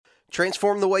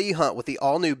Transform the way you hunt with the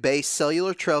all-new Base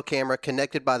cellular trail camera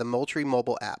connected by the Moultrie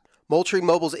mobile app. Moultrie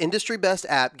Mobile's industry-best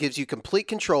app gives you complete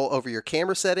control over your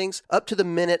camera settings,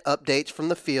 up-to-the-minute updates from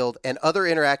the field, and other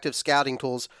interactive scouting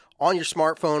tools on your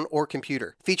smartphone or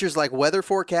computer. Features like weather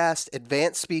forecast,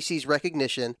 advanced species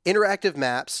recognition, interactive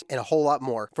maps, and a whole lot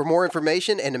more. For more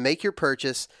information and to make your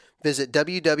purchase, visit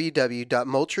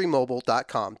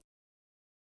www.moultriemobile.com.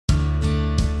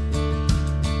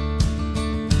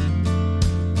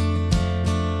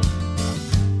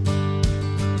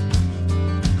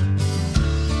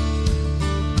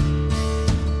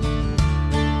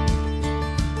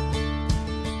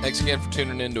 Thanks again for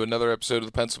tuning in to another episode of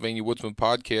the Pennsylvania Woodsman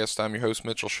Podcast. I'm your host,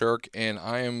 Mitchell Shirk, and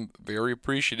I am very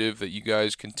appreciative that you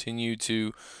guys continue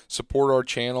to support our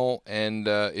channel. And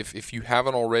if you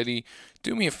haven't already,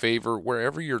 do me a favor,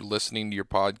 wherever you're listening to your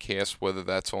podcast, whether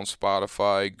that's on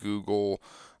Spotify, Google,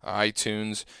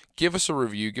 iTunes, give us a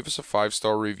review, give us a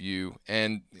 5-star review.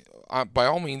 And by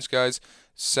all means, guys,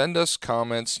 send us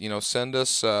comments, send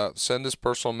us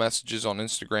personal messages on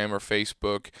Instagram or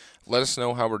Facebook. Let us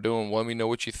know how we're doing. Let me know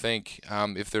what you think.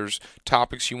 If there's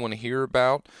topics you want to hear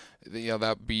about,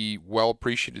 that'd be well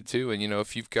appreciated too. And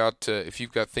if you've got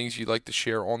things you'd like to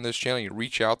share on this channel, you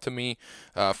reach out to me,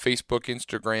 Facebook,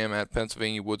 Instagram at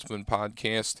Pennsylvania Woodsman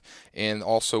Podcast, and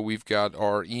also we've got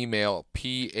our email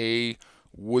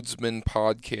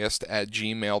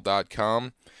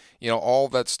pawoodsmanpodcast@gmail.com. All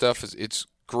that stuff it's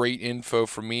great info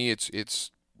for me.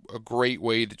 It's a great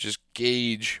way to just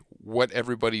gauge what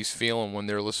everybody's feeling when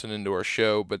they're listening to our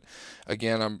show. But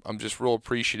again, I'm just real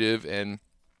appreciative. And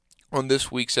on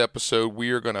this week's episode,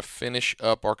 we are going to finish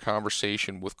up our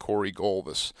conversation with Corey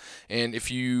Golvis. And if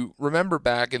you remember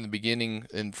back in the beginning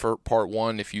in part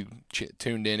one, if you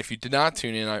tuned in, if you did not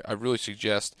tune in, I really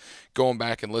suggest going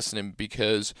back and listening,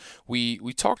 because we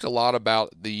talked a lot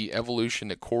about the evolution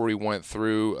that Corey went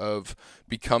through of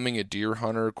becoming a deer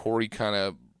hunter. Corey kind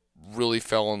of really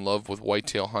fell in love with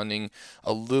whitetail hunting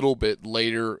a little bit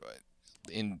later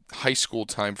in high school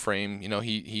time frame.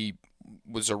 He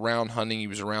was around hunting, he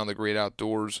was around the great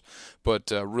outdoors,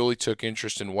 but really took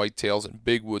interest in whitetails and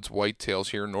big woods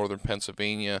whitetails here in northern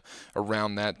Pennsylvania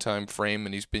around that time frame,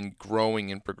 and he's been growing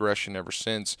in progression ever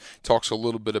since. Talks a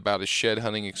little bit about his shed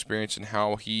hunting experience and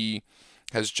how he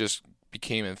has just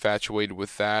became infatuated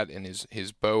with that, and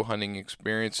his bow hunting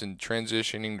experience and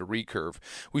transitioning to recurve.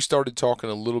 We started talking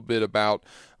a little bit about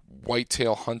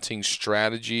whitetail hunting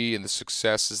strategy and the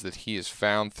successes that he has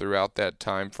found throughout that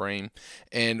time frame,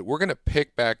 and we're going to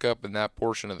pick back up in that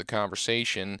portion of the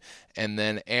conversation. And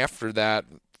then after that,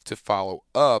 to follow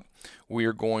up, we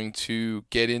are going to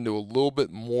get into a little bit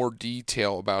more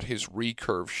detail about his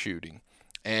recurve shooting.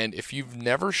 And if you've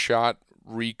never shot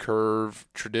recurve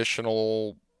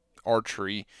traditional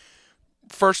archery,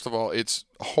 first of all, it's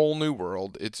a whole new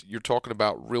world. You're talking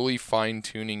about really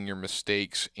fine-tuning your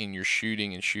mistakes in your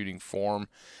shooting and shooting form,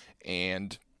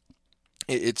 and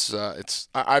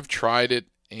I've tried it,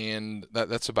 and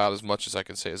that's about as much as I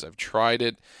can say as I've tried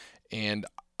it. And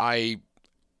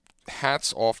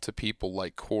hats off to people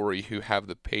like Corey who have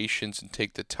the patience and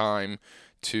take the time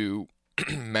to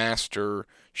master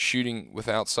shooting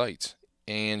without sights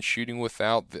and shooting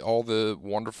without all the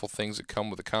wonderful things that come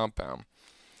with a compound.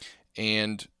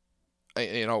 And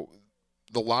a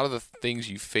lot of the things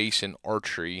you face in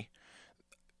archery,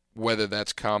 whether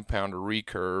that's compound or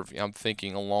recurve, I'm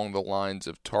thinking along the lines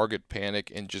of target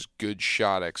panic and just good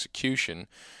shot execution.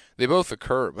 They both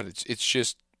occur, but it's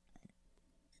just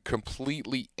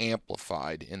completely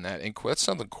amplified in that. And that's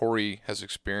something Corey has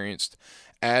experienced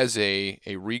as a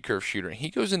recurve shooter. And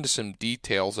he goes into some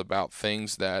details about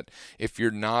things that if you're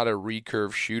not a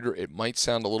recurve shooter, it might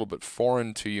sound a little bit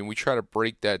foreign to you. And we try to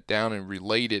break that down and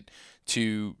relate it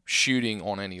to shooting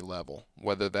on any level,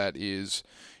 whether that is,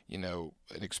 an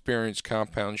experienced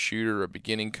compound shooter, a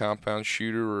beginning compound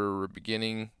shooter, or a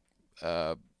beginning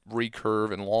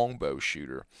recurve and longbow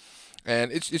shooter.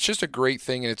 And it's just a great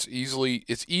thing, and it's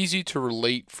easy to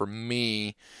relate for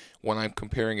me when I'm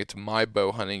comparing it to my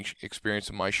bow hunting experience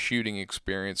and my shooting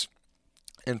experience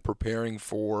and preparing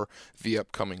for the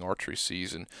upcoming archery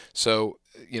season. So,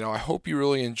 I hope you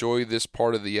really enjoy this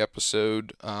part of the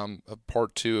episode, of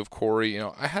part 2 of Corey.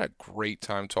 I had a great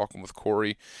time talking with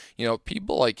Corey.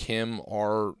 People like him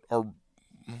are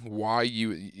why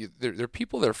they're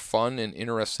people that are fun and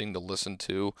interesting to listen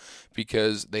to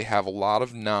because they have a lot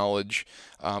of knowledge.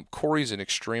 Corey's an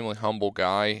extremely humble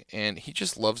guy, and he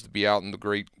just loves to be out in the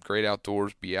great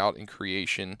outdoors, be out in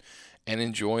creation, and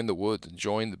enjoying the woods,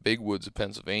 enjoying the big woods of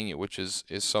Pennsylvania, which is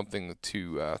something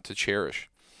to cherish.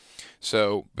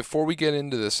 So before we get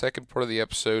into the second part of the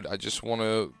episode, I just want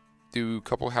to do a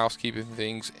couple housekeeping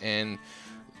things and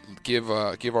give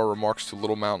our remarks to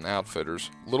Little Mountain Outfitters.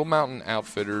 Little Mountain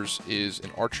Outfitters is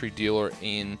an archery dealer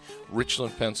in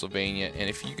Richland, Pennsylvania, and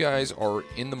if you guys are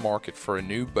in the market for a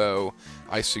new bow,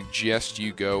 I suggest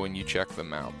you go and you check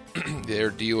them out. They're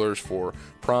dealers for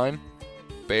Prime,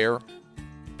 Bear,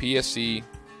 PSE,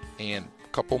 and a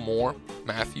couple more,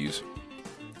 Matthews.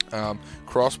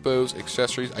 Crossbows,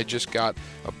 accessories. I just got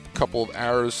a couple of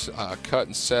arrows cut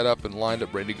and set up and lined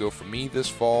up ready to go for me this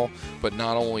fall. But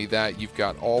not only that, you've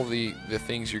got all the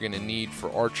things you're going to need for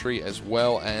archery, as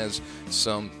well as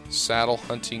some saddle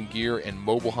hunting gear and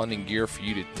mobile hunting gear for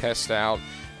you to test out.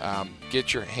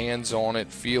 Get your hands on it,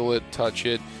 feel it, touch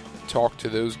it. Talk to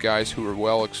those guys who are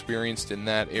well experienced in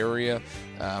that area.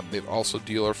 They're also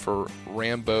dealer for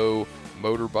Rambo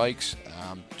motorbikes.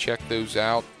 Check those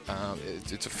out.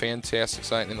 It's a fantastic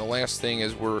site. And the last thing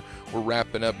is we're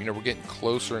wrapping up. We're getting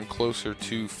closer and closer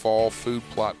to fall food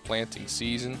plot planting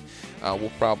season.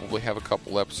 We'll probably have a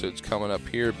couple episodes coming up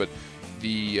here, but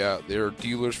they're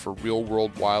dealers for Real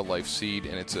World Wildlife Seed,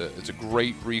 and it's a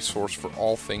great resource for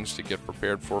all things to get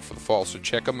prepared for the fall. So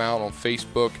check them out on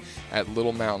Facebook at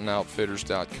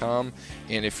littlemountaiноutfitters.com.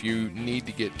 And if you need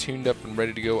to get tuned up and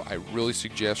ready to go, I really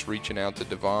suggest reaching out to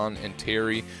Devon and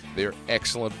Terry. They're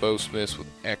excellent bowsmiths with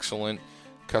excellent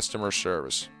customer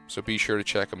service. So be sure to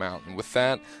check them out. And with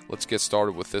that, let's get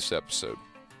started with this episode.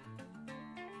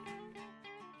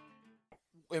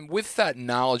 And with that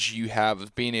knowledge you have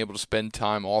of being able to spend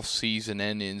time off season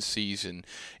and in season,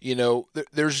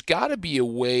 there's got to be a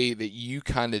way that you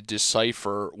kind of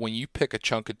decipher when you pick a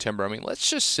chunk of timber. I mean, let's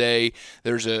just say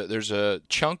there's a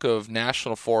chunk of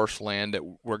national forest land that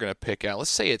we're going to pick out. Let's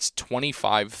say it's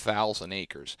 25,000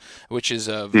 acres, which is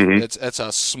that's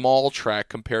a small tract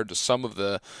compared to some of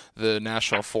the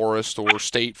national forest or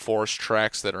state forest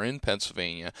tracts that are in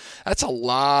Pennsylvania. That's a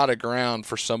lot of ground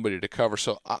for somebody to cover.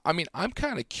 So, I mean, I'm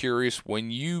kind of curious, when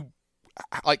you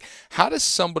how does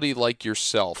somebody like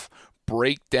yourself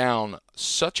break down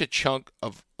such a chunk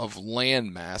of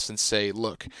land mass and say,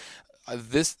 look,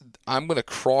 I'm going to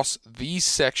cross these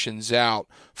sections out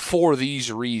for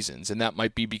these reasons? And that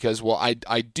might be because, well,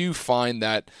 I do find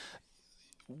that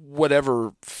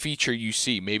whatever feature you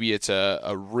see, maybe it's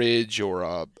a ridge,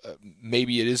 or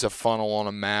maybe it is a funnel on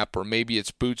a map, or maybe it's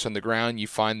boots on the ground, you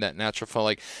find that natural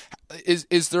funnel.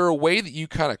 Is there a way that you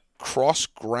kind of cross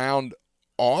ground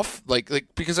off,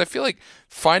 because I feel like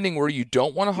finding where you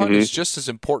don't want to hunt is just as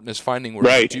important as finding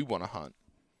where you do want to hunt.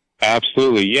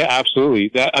 Absolutely. Yeah,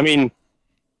 absolutely.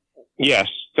 Yes.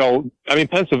 So,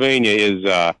 Pennsylvania is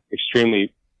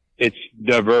extremely, it's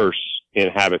diverse in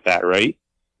habitat, right?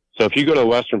 So if you go to the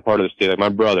western part of the state, like my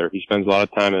brother, he spends a lot of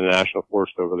time in the national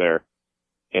forest over there.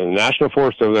 And the national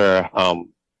forest over there,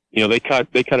 they cut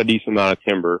a decent amount of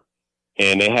timber,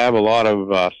 and they have a lot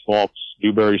of swamps,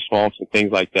 dewberry swamps and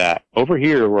things like that. Over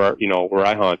here where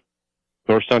I hunt,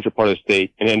 north central part of the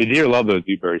state, and the deer love those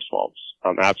dewberry swamps.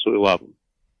 Absolutely love them.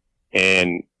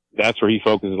 And that's where he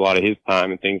focuses a lot of his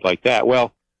time and things like that.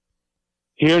 Well,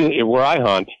 here where I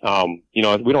hunt, we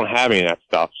don't have any of that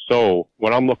stuff. So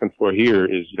what I'm looking for here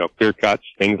is, clear cuts,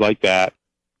 things like that.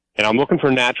 And I'm looking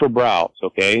for natural browse,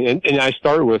 okay? And I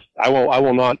start with, I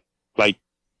will not,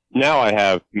 now I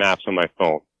have maps on my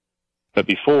phone. But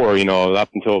before, up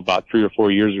until about 3 or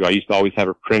 4 years ago, I used to always have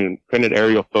a printed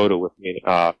aerial photo with me,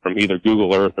 from either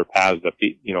Google Earth or PASDA.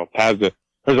 PASDA,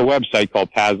 there's a website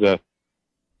called PASDA,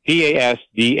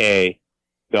 PASDA.psu.edu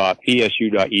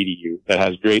that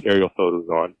has great aerial photos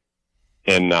on.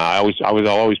 And, I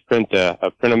always print an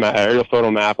aerial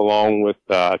photo map along with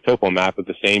a topo map of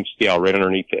the same scale right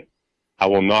underneath it. I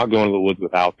will not go into the woods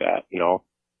without that,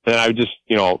 And I just,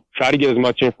 try to get as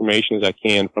much information as I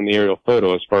can from the aerial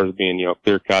photo as far as being,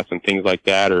 clear cuts and things like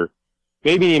that, or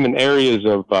maybe even areas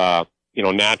of,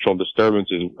 natural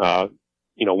disturbances,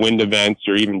 wind events,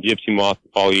 or even gypsy moth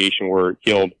defoliation where it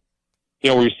killed,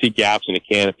 where you see gaps in the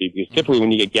canopy. Because typically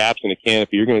when you get gaps in the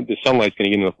canopy, the sunlight's going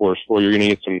to get into the forest floor. You're going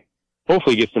to get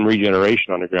hopefully get some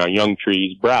regeneration on the ground, young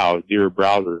trees, deer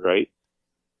browsers, right?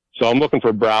 So I'm looking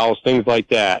for browse, things like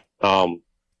that.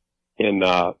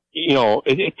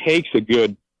 It takes a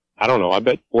good, I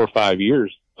bet 4 or 5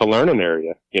 years to learn an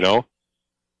area,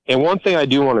 And one thing I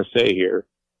do want to say here,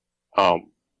 I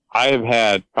have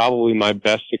had probably my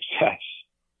best success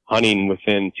hunting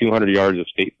within 200 yards of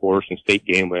state forest and state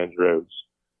game lands roads.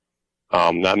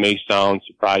 That may sound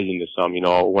surprising to some,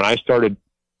 when I started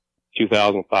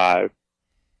 2005,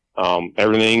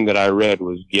 everything that I read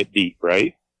was get deep,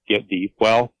 right? Get deep.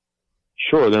 Well,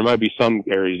 sure, there might be some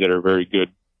areas that are very good,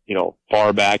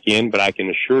 far back in, but I can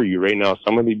assure you right now,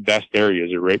 some of the best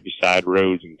areas are right beside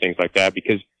roads and things like that,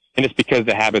 and it's because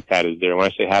the habitat is there. When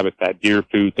I say habitat, deer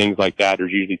food, things like that,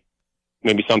 there's usually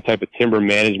maybe some type of timber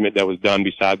management that was done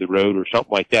beside the road or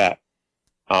something like that.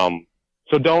 So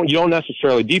you don't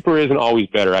necessarily, deeper isn't always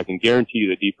better. I can guarantee you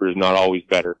that deeper is not always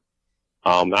better.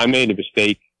 I made a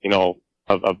mistake,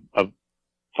 of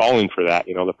falling for that.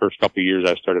 The first couple of years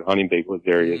I started hunting big woods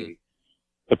areas. And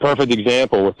the perfect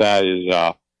example with that is,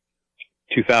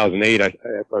 2008, I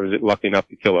was lucky enough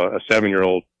to kill a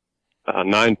 7-year-old,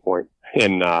 9-point.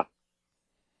 And,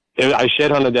 I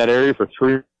shed hunted that area for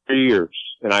 3 years,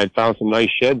 and I had found some nice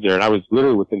sheds there, and I was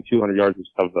literally within 200 yards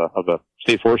of the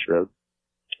state forest road.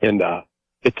 And,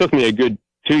 it took me a good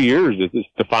 2 years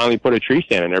to finally put a tree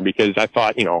stand in there, because I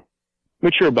thought,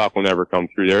 mature buck will never come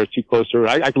through there. It's too close to it.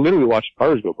 I could literally watch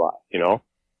cars go by,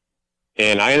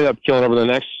 and I ended up killing over the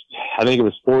next, I think it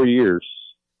was 4 years.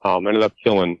 Ended up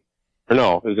killing, or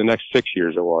no, it was the next 6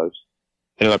 years it was.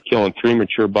 Ended up killing 3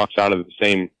 mature bucks out of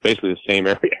basically the same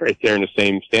area right there in the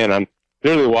same stand. I'm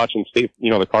literally watching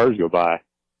the cars go by.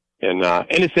 And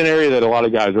it's an area that a lot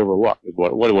of guys overlook is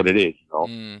what it is,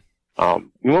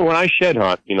 when I shed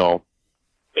hunt,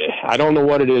 I don't know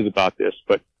what it is about this,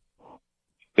 but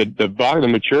the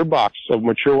mature bucks of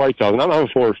mature whitetails, and I'm a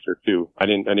forester too. I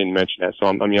didn't mention that. So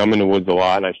I'm in the woods a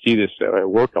lot, and I see this at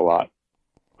work a lot.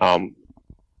 A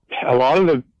lot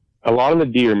of the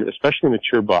deer, especially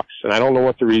mature bucks, and I don't know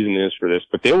what the reason is for this,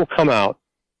 but they will come out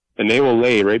and they will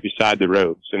lay right beside the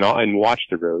roads and watch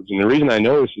the roads. And the reason I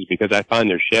know this is because I find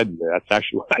their sheds there. That's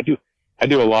actually what I do. I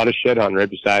do a lot of shed hunting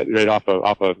right off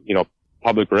of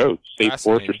public roads, state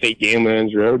forest or state game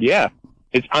lands road. Yeah.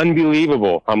 It's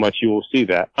unbelievable how much you will see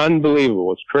that.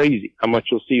 Unbelievable. It's crazy how much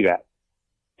you'll see that.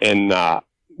 And,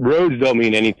 roads don't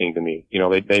mean anything to me.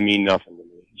 They mean nothing to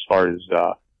me as far as,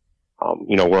 where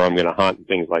I'm going to hunt and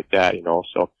things like that,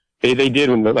 so they did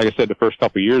like I said, the first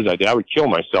couple of years I would kill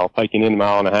myself hiking in a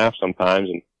mile and a half sometimes.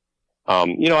 And,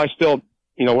 I still,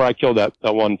 where I killed that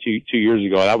one 2 years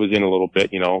ago, that was in a little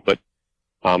bit, but,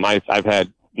 I've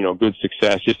had, good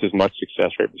success, just as much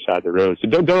success right beside the road. So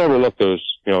don't overlook those,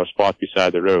 spots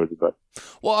beside the roads. But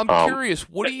well, I'm curious,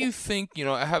 what do you think,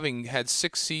 having had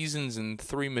 6 seasons and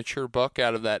 3 mature buck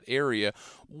out of that area,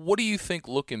 what do you think,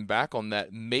 looking back on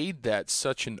that, made that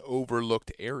such an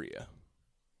overlooked area?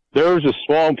 There was a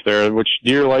swamp there, which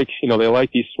deer like, they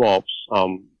like these swamps, up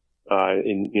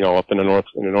in the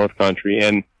north country.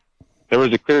 And there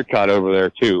was a clear cut over there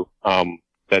too,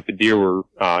 that the deer were,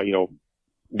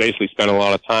 basically spent a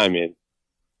lot of time in.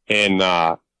 And,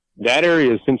 that area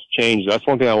has since changed. That's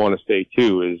one thing I want to say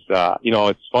too is,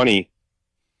 it's funny,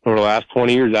 over the last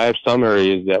 20 years, I have some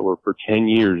areas that were for 10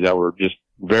 years that were just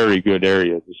very good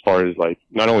areas as far as like,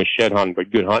 not only shed hunting,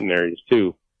 but good hunting areas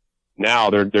too.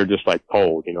 Now they're just like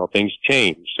cold, things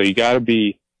change. So you gotta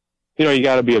be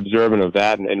observant of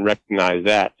that and recognize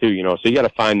that too, so you gotta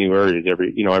find new areas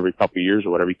every couple of years or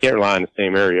whatever. You can't rely on the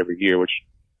same area every year, which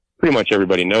pretty much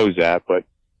everybody knows that, but,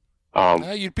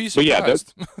 you'd be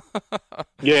surprised. But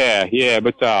yeah,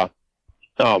 but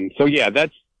so yeah,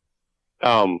 that's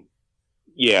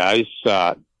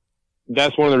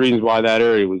that's one of the reasons why that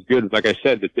area was good. Like I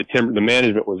said, that the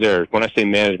management was there. When I say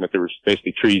management, there was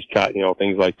basically trees cut,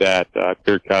 things like that,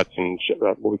 clear cuts and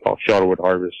what we call shelterwood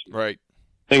harvest, right?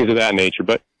 Things of that nature.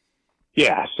 But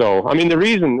yeah, so I mean,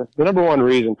 the number one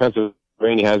reason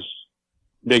Pennsylvania has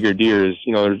bigger deer is,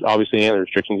 there's obviously antler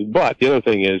restrictions, but the other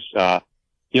thing is,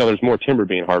 there's more timber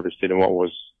being harvested than what was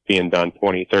being done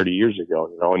 20, 30 years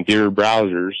ago, and deer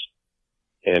browsers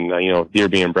and, deer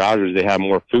being browsers, they have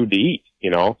more food to eat,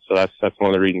 so that's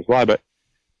one of the reasons why. But,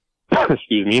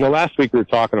 excuse me, last week we were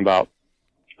talking about,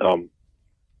 the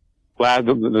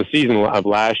season of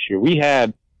last year. We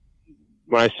had,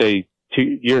 when I say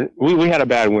we had a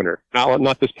bad winter,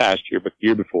 not this past year, but the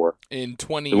year before. In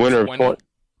 2020. The winter of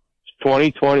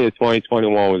 2020 to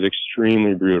 2021 was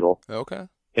extremely brutal. Okay.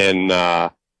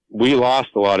 And, we lost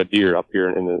a lot of deer up here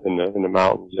in the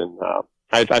mountains. And,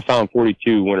 I found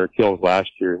 42 winter kills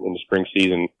last year in the spring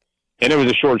season. And it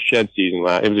was a short shed season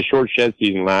last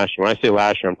year. When I say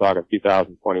last year, I'm talking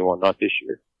 2021, not this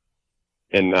year.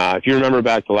 And, if you remember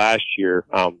back to last year,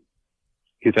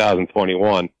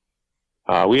 2021,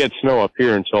 we had snow up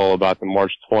here until about the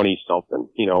March 20 something.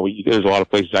 There's a lot of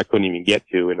places I couldn't even get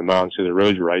to in the mountains because the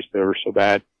roads were iced over so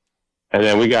bad. And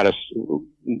then we got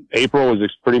April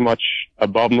was pretty much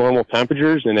above normal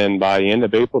temperatures. And then by the end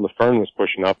of April, the fern was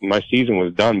pushing up and my season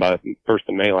was done by the 1st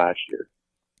of May last year.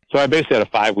 So I basically had a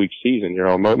 5-week season.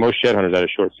 Most shed hunters had a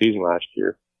short season last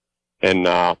year. And,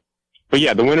 but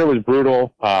yeah, the winter was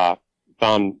brutal.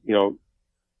 Found,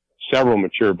 several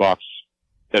mature bucks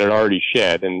that had already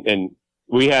shed. And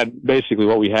we had basically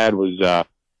what we had was,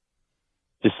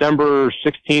 December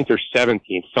 16th or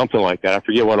 17th, something like that. I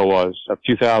forget what it was, of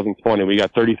 2020. We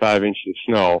got 35 inches of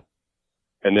snow.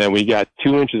 And then we got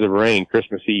 2 inches of rain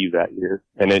Christmas Eve that year,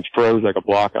 and it froze like a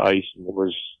block of ice. And it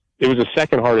was the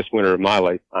second hardest winter of my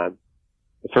lifetime.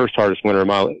 The first hardest winter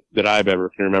that I've ever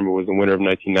can remember was the winter of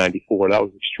 1994. That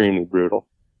was extremely brutal.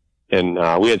 And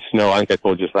we had snow. I think I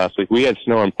told you just last week. We had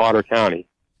snow in Potter County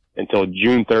until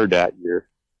June 3rd that year.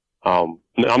 I'm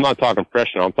not talking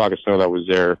fresh snow. I'm talking snow that was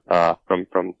there from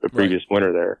the previous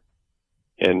winter there.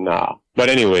 And but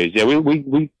anyways, yeah,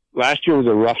 we last year was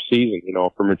a rough season,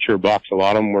 for mature bucks. A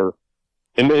lot of them were,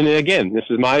 and again, this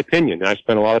is my opinion. I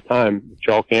spent a lot of time with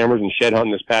trail cameras and shed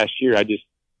hunting this past year.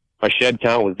 My shed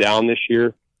count was down this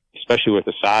year, especially with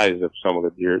the size of some of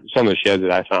the sheds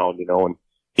that I found, and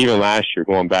even last year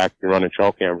going back and running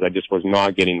trail cameras, I just was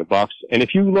not getting the bucks. And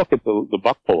if you look at the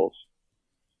buck polls,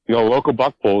 local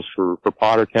buck polls for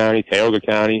Potter County, Tioga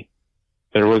County,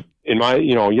 there was,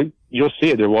 you'll see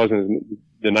it. There wasn't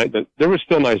there was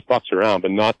still nice bucks around,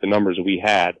 but not the numbers that we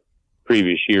had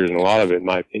previous years. And a lot of it, in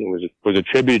my opinion, was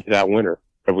attributed to that winter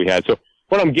that we had. So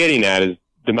what I'm getting at is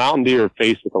the mountain deer are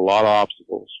faced with a lot of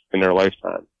obstacles in their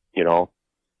lifetime,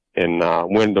 and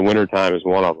when the winter time is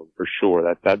one of them for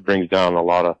sure. That brings down a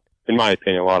lot of, in my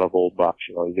opinion, a lot of old bucks.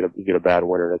 You get a bad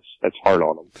winter. That's hard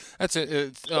on them.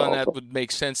 That would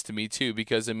make sense to me too,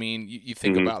 because you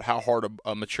think about how hard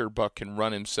a mature buck can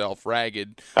run himself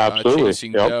ragged,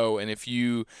 chasing doe, and if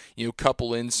you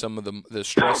couple in some of the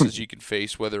stresses you can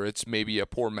face, whether it's maybe a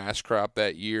poor mass crop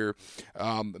that year,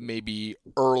 maybe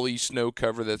early snow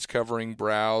cover that's covering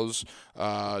browse,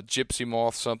 gypsy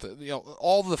moth, something,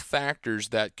 all the factors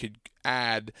that could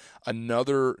add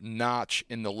another notch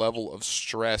in the level of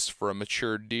stress for a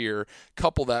mature deer.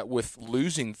 Couple that with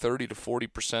losing 30 to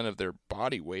 40% of their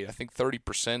body weight. I think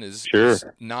 30% is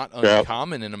not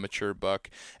uncommon in a mature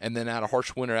buck. And then add a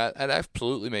harsh winter, that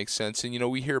absolutely makes sense. And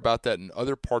we hear about that in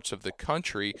other parts of the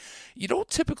country. You don't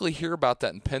typically hear about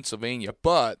that in Pennsylvania,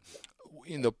 but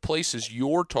in the places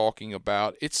you're talking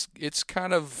about, it's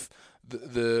kind of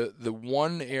the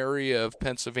one area of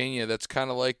Pennsylvania that's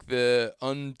kind of like the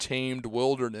untamed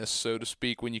wilderness, so to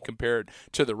speak, when you compare it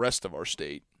to the rest of our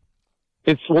state.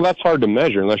 That's hard to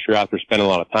measure unless you're out there spending a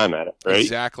lot of time at it, right?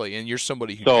 Exactly, and you're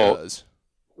somebody who does.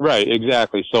 Right,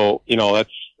 exactly. So, that's,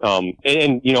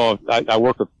 I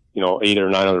work with, 8 or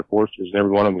 9 other foresters, and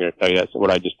every one of them are going to tell you that's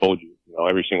what I just told you.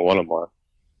 Every single one of them are.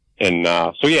 And,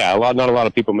 so yeah, not a lot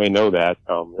of people may know that.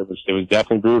 It was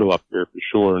definitely brutal up here for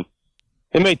sure. And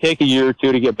it may take a year or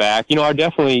two to get back. Our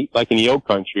definitely, like in the oak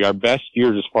country, our best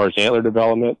years as far as antler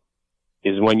development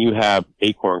is when you have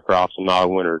acorn crops and not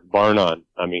winter, bar none.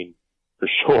 For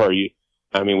sure.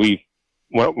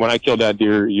 When I killed that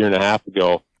deer a year and a half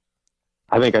ago,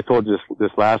 I think I told you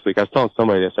this last week. I was telling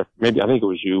somebody this, maybe I think it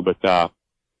was you, but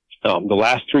the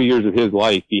last 3 years of his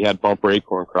life, he had bumper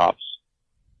acorn crops,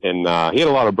 and he had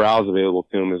a lot of browse available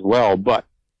to him as well. But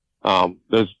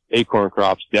those acorn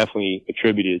crops definitely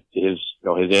attributed to his,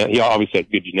 he obviously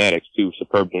had good genetics too,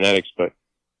 superb genetics, but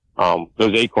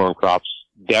those acorn crops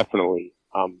definitely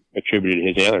attributed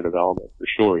to his antler development for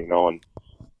sure, and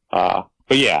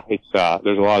but yeah, it's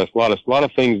there's a lot of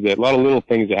things a lot of little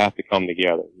things that have to come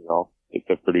together,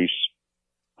 to produce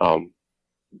I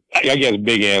guess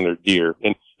big antler deer.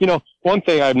 And one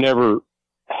thing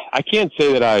I can't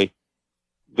say that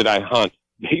I hunt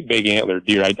big antler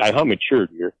deer. I hunt mature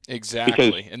deer.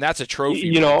 Exactly. Because, and that's a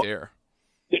trophy right there.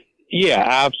 Yeah,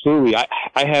 absolutely.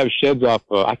 I have sheds off,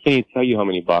 I can't even tell you how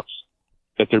many bucks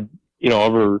that they're,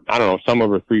 over, I don't know, some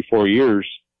over 3-4 years.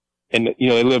 And,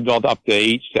 they lived all up to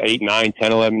 8, 9,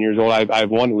 10, 11 years old. I have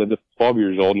one that lived up to 12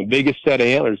 years old. And the biggest set of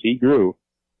antlers he grew,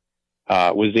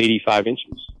 was 85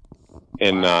 inches.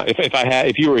 And,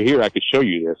 if you were here, I could show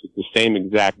you this. It's the same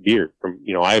exact deer from,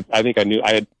 I think I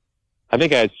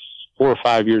had 4 or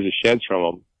 5 years of sheds from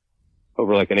him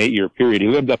over like an 8-year period. He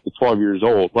lived up to 12 years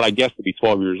old. What I guess to be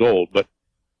 12 years old, but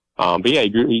yeah,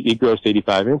 he grossed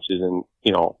 85 inches, and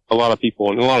a lot of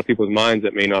people, in a lot of people's minds,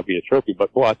 that may not be a trophy,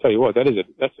 but boy, I tell you what,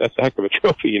 that's a heck of a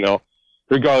trophy,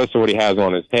 regardless of what he has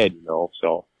on his head,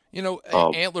 so.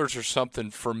 Antlers are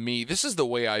something for me. This is the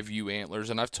way I view antlers,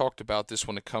 and I've talked about this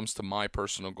when it comes to my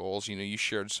personal goals. You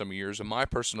shared some of yours, and my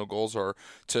personal goals are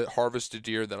to harvest a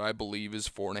deer that I believe is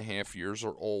 4.5 years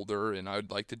or older, and I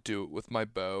would like to do it with my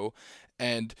bow.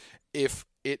 And if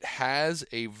it has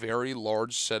a very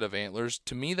large set of antlers,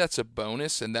 to me that's a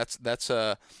bonus, and that's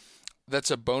a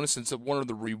bonus. It's one of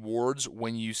the rewards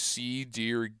when you see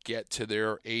deer get to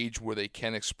their age where they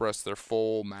can express their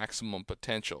full maximum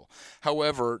potential.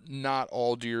 However, not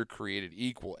all deer are created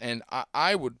equal, and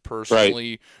I would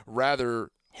personally rather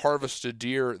harvest a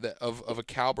deer of a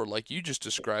caliber like you just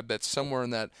described, that's somewhere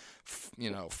in that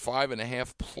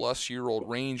 5.5+ year old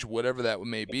range, whatever that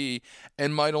may be,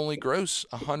 and might only gross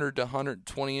 100 to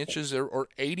 120 inches or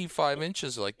 85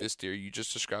 inches like this deer you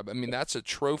just described. I mean, that's a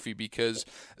trophy because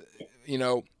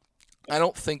I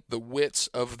don't think the widths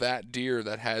of that deer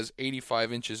that has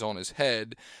 85 inches on his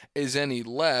head is any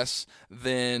less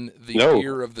than the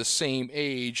deer of the same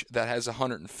age that has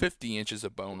 150 inches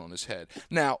of bone on his head.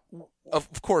 Now,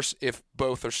 of course, if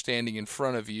both are standing in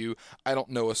front of you, I don't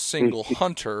know a single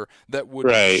hunter that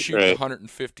would shoot a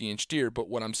 150-inch deer. But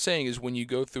what I'm saying is when you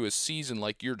go through a season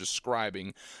like you're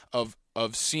describing of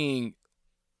seeing,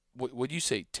 what would you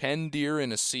say, 10 deer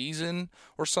in a season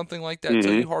or something like that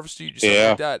until you harvest something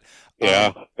like that.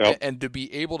 And to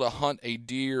be able to hunt a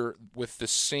deer with the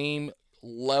same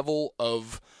level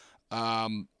of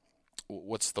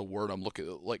what's the word I'm looking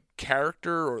at, like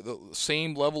character, or the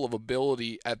same level of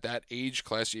ability at that age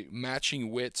class, matching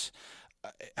wits,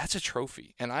 that's a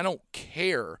trophy. And I don't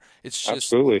care. It's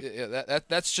just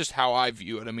that's just how I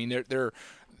view it. I mean, they're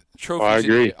trophies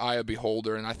in the eye of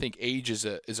beholder, and I think age is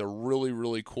a really,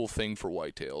 really cool thing for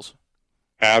whitetails.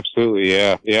 Absolutely,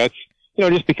 yeah. It's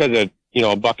just because a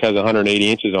buck has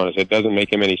 180 inches on his head doesn't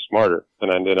make him any smarter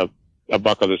than a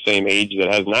buck of the same age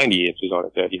that has 90 inches on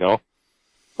his head.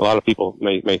 A lot of people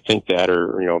may think that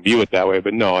or view it that way,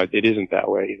 but no, it isn't that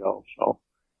way. So,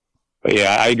 but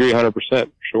yeah, I agree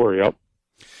 100%. Sure, yep.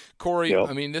 Corey,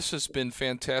 I mean, this has been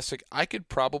fantastic. I could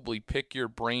probably pick your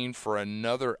brain for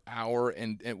another hour,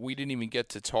 and we didn't even get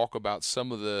to talk about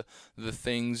some of the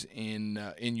things in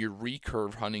your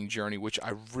recurve hunting journey, which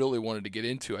I really wanted to get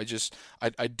into. I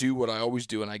do what I always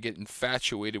do, and I get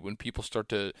infatuated when people start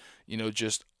to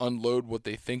just unload what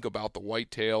they think about the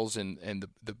whitetails and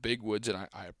the big woods, and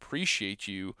I appreciate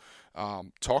you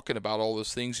talking about all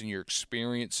those things and your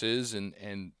experiences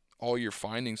and all your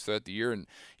findings throughout the year. And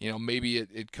maybe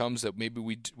it comes that maybe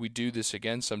we do this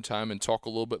again sometime and talk a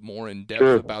little bit more in depth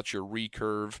about your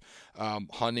recurve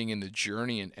hunting and the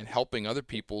journey and helping other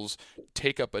people's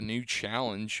take up a new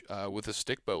challenge with a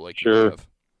stick bow like you have.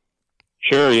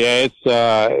 Sure, yeah,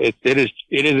 it has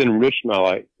enriched my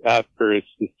life. It's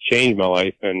changed my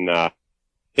life, and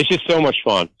it's just so much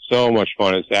fun.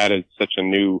 It's added such a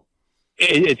new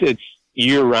it's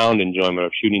year-round enjoyment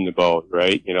of shooting the bow,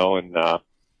 right?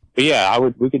 But yeah,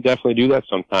 we could definitely do that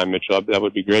sometime, Mitchell. That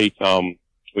would be great.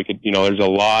 We could, there's a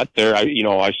lot there.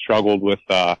 I struggled with,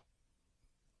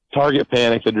 target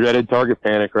panic, the dreaded target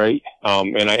panic, right?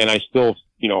 And I still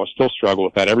struggle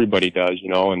with that. Everybody does,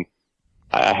 and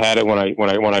I had it when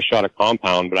I shot a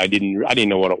compound, but I didn't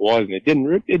know what it was. And it didn't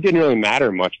really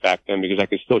matter much back then because I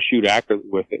could still shoot accurately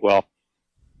with it. Well,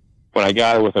 when I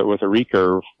got it with a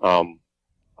recurve, I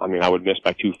would miss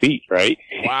by 2 feet, right?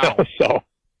 Wow. So.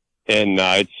 And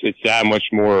it's that much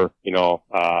more,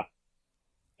 I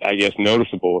guess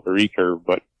noticeable with a recurve.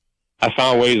 But I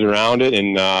found ways around it,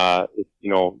 and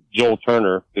Joel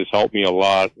Turner has helped me a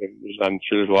lot. I'm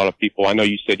sure there's a lot of people. I know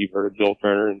you said you've heard of Joel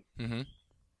Turner, and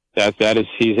that is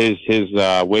his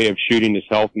way of shooting has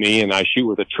helped me. And I shoot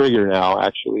with a trigger now,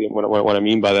 actually. And what I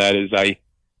mean by that is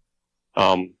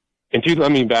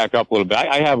let me back up a little bit.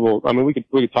 We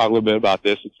could talk a little bit about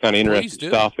this. It's kind of interesting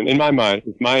stuff. And in my mind,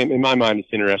 it's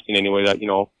interesting anyway that,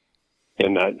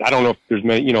 and I don't know if there's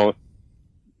many,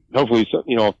 hopefully, some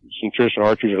traditional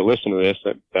archers are listening to this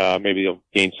that, maybe they'll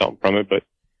gain something from it. But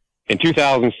in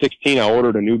 2016, I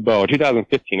ordered a new bow.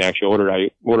 2015, actually, I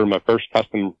ordered my first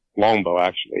custom longbow,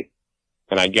 actually.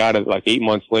 And I got it like 8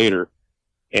 months later.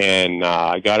 And,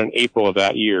 I got it in April of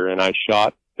that year, and I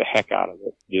shot the heck out of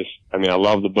it. I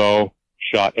love the bow,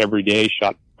 shot every day,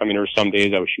 there were some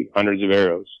days I would shoot hundreds of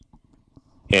arrows.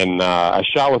 And, I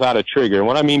shot without a trigger. And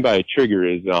what I mean by a trigger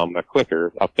is, a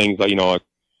clicker of things like,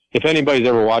 if anybody's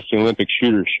ever watched an Olympic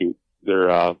shooter shoot, they're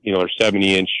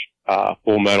 70-inch,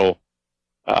 full metal,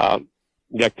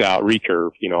 decked out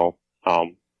recurve,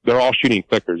 they're all shooting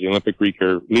clickers. The Olympic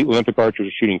archers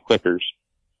are shooting clickers.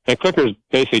 And a clicker is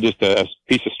basically just a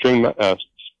piece of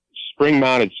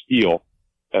spring-mounted steel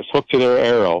that's hooked to their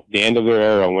arrow, the end of their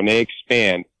arrow. When they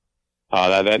expand,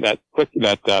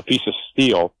 that piece of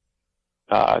steel,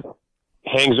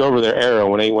 hangs over their arrow.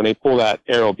 When they pull that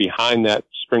arrow behind that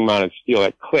spring-mounted steel,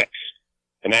 it clicks.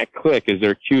 And that click is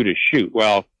their cue to shoot.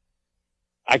 Well,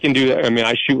 I can do that.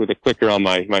 I shoot with a clicker on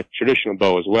my traditional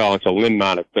bow as well. It's a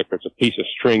limb-mounted clicker. It's a piece of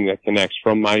string that connects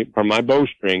from my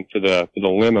bowstring to the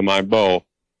limb of my bow.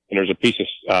 And there's a piece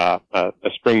of, a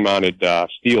spring-mounted,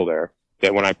 steel there.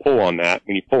 That when you pull on that,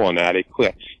 it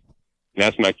clicks. And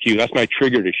that's my cue. That's my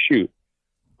trigger to shoot.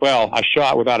 Well, I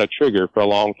shot without a trigger for a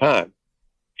long time.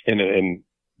 And in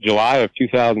July of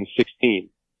 2016,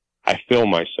 I film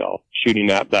myself shooting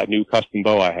that new custom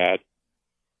bow I had.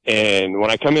 And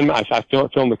when I come in, I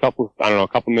filmed a couple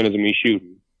minutes of me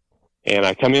shooting. And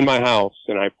I come in my house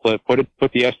and I put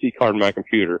the SD card in my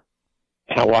computer.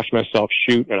 And I watched myself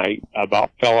shoot, and I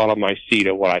about fell out of my seat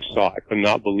at what I saw. I could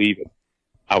not believe it.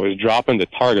 I was dropping the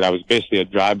target. I was basically a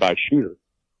drive-by shooter.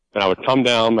 And I would come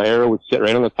down, my arrow would sit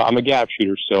right on the top. I'm a gap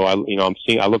shooter, so I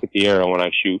look at the arrow when I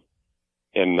shoot.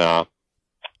 And,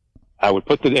 I would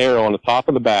put the arrow on the top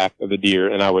of the back of the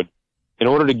deer, and in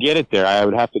order to get it there, I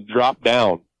would have to drop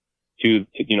down to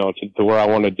where I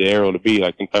wanted the arrow to be.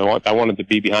 Like, if I wanted to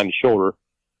be behind the shoulder,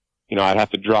 I'd have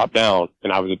to drop down,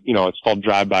 and it's called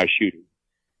drive-by shooting.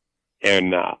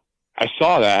 And, I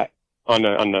saw that on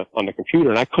the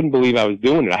computer, and I couldn't believe I was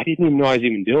doing it. I didn't even know I was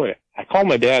even doing it. I called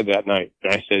my dad that night,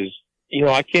 and I says,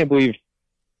 I can't believe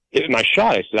my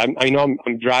shot. I said, I'm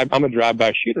a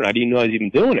drive-by shooter. I didn't know I was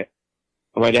even doing it.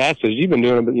 And my dad says, you've been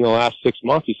doing it, the last 6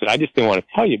 months. He said, I just didn't want to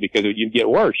tell you because you'd get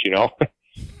worse,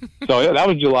 So that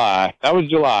was July.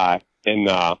 And,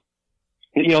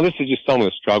 this is just some of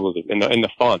the struggles and the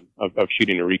fun of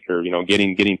shooting a recurve,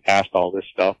 getting past all this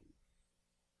stuff.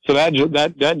 So that July,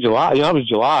 that was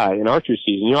July in archery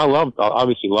season. I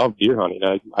obviously love deer hunting.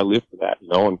 I live for that,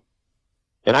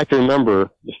 and I can remember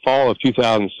the fall of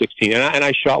 2016, and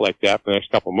I shot like that for the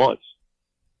next couple of months.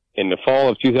 And the fall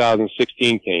of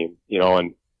 2016 came,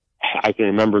 and I can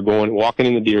remember walking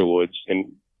in the deer woods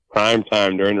in prime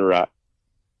time during the rut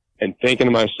and thinking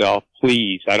to myself,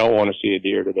 please, I don't want to see a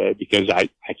deer today because I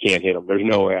can't hit them. There's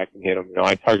no way I can hit them.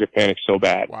 I target panic so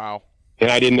bad. Wow.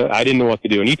 And I didn't know what to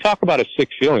do. And you talk about a sick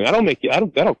feeling. I ruined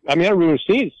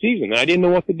the season, and I didn't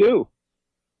know what to do.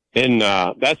 And,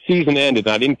 that season ended,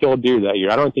 and I didn't kill a deer that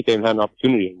year. I don't think I even had an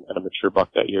opportunity at a mature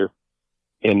buck that year.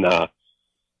 And,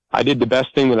 I did the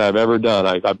best thing that I've ever done.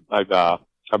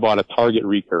 I bought a Target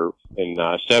recurve and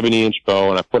a 70-inch bow,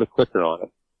 and I put a clicker on it.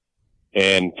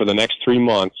 And for the next 3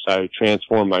 months, I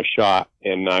transformed my shot,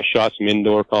 and I shot some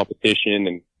indoor competition,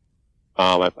 and,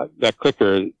 that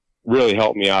clicker really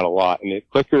helped me out a lot. And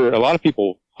a lot of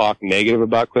people talk negative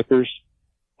about clickers.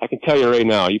 I can tell you right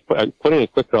now, putting a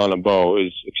clicker on a bow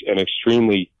is an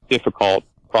extremely difficult,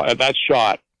 that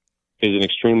shot is an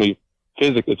extremely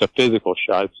it's a physical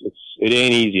shot. It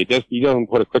ain't easy. You don't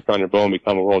put a clicker on your bow and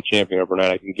become a world champion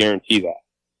overnight. I can guarantee that.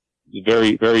 It's a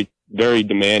very, very, very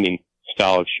demanding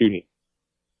style of shooting.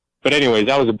 But anyways,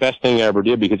 that was the best thing I ever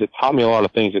did because it taught me a lot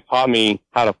of things. It taught me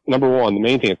number one, the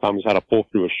main thing it taught me is how to pull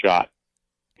through a shot.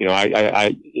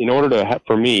 In order to,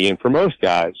 for me and for most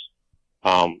guys,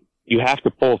 you have to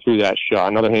pull through that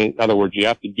shot. In other words, you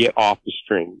have to get off the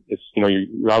string.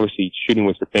 You're obviously shooting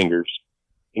with your fingers.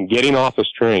 And getting off a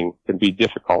string can be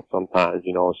difficult sometimes,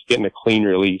 it's getting a clean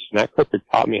release. And that clicker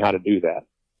taught me how to do that.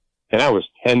 And that was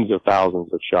tens of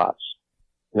thousands of shots.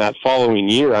 And that following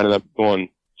year, I ended up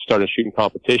started shooting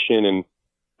competition, and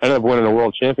I ended up winning a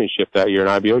world championship that year, an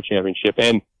IBO championship.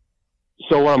 And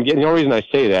so what the only reason I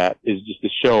say that is just to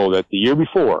show that the year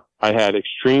before I had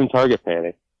extreme target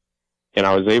panic, and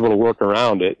I was able to work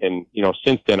around it. And,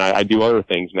 since then I do other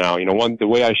things now. The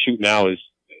way I shoot now is,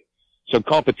 so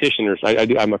competitioners,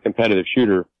 I'm a competitive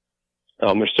shooter.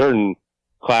 There's certain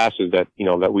classes that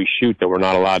we shoot that we're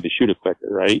not allowed to shoot a clicker,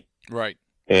 right? Right.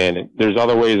 And there's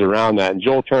other ways around that. And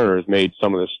Joel Turner has made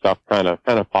some of this stuff kind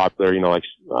of popular,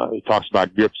 he talks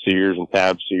about grip sears and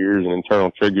tab sears and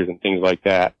internal triggers and things like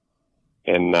that.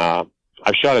 And,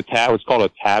 I've shot a tab, it's called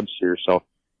a tab sear. So,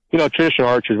 traditional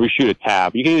archers, we shoot a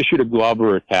tab. You can either shoot a glove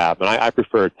or a tab, and I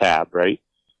prefer a tab, right?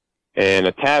 And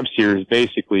a tab sear is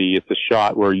basically, it's a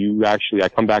shot where I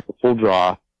come back to full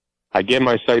draw, I get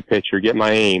my sight picture, get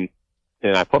my aim,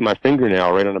 and I put my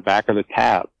fingernail right on the back of the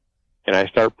tab, and I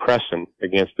start pressing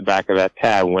against the back of that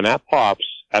tab. When that pops,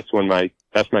 that's my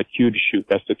cue to shoot.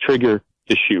 That's the trigger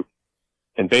to shoot.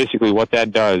 And basically what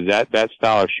that does, that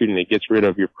style of shooting, it gets rid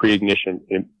of your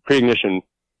pre-ignition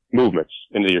movements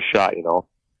into your shot,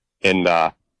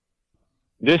 And,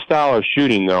 this style of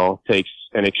shooting, though, takes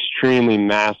an extremely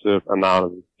massive amount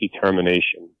of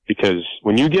determination, because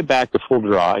when you get back to full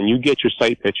draw and you get your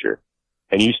sight picture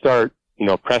and you start,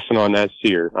 pressing on that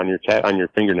sear on your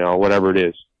fingernail, whatever it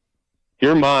is,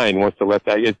 your mind wants to let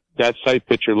that sight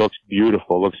picture looks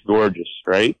beautiful, looks gorgeous,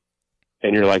 right?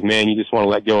 And you're like, man, you just want to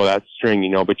let go of that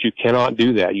string, but you cannot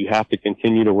do that. You have to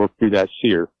continue to work through that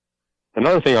sear.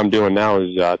 Another thing I'm doing now is,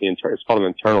 it's called an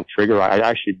internal trigger. I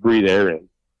actually breathe air in.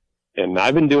 And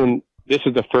I've been this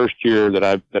is the first year that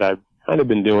I've kind of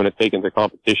been doing it, taking to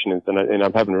competitions, and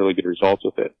I'm having really good results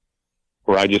with it.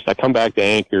 Where I come back to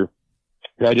anchor,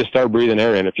 and I just start breathing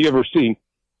air in. If you ever see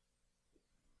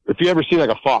like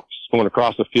a fox going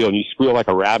across the field and you squeal like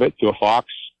a rabbit to a fox,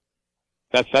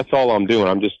 That's all I'm doing.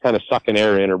 I'm just kind of sucking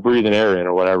air in or breathing air in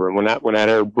or whatever. And when that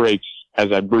air breaks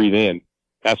as I breathe in,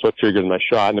 that's what triggers my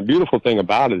shot. And the beautiful thing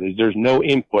about it is there's no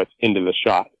input into the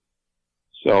shot.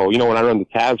 So, when I run the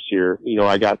tabs here,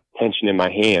 I got tension in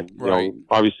my hand. Right.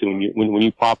 Obviously when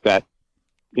you pop that,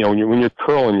 when you're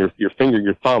curling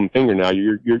your thumb fingernail,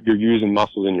 you're using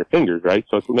muscles in your fingers, right?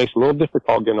 So it makes it a little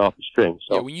difficult getting off the string.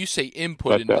 So, yeah, when you say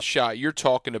input in the shot, you're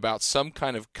talking about some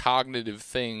kind of cognitive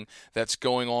thing that's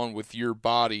going on with your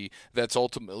body that's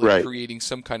ultimately creating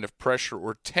some kind of pressure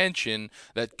or tension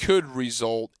that could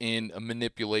result in a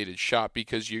manipulated shot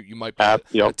because you might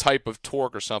be a type of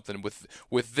torque or something.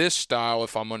 With this style,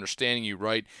 if I'm understanding you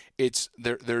right, it's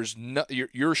there's no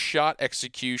your shot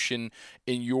execution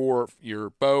in your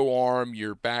bow arm,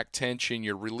 your back tension,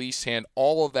 your release hand,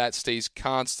 all of that stays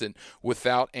constant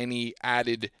without any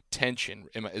added tension.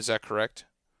 Is that correct?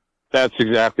 That's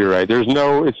exactly right. There's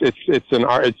no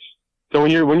so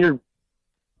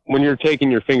when you're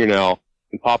taking your fingernail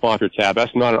and pop off your tab,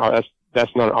 that's not an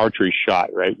archery shot,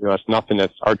 right? That's nothing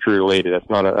that's archery related. That's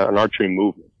not an archery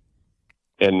movement.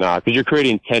 And because you're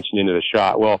creating tension into the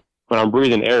shot. Well, when I'm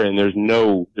breathing air in, there's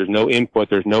no input,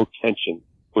 there's no tension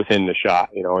within the shot.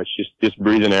 It's just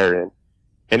breathing air in.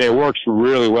 And it works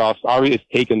really well. It's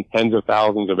taken tens of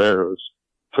thousands of arrows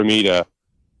for me to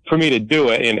do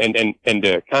it and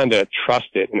to kind of trust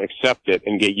it and accept it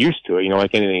and get used to it,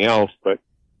 like anything else. But,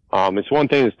 it's one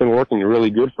thing that's been working really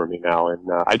good for me now. And,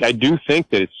 I do think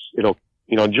that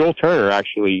Joel Turner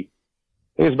actually,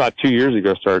 I think it was about 2 years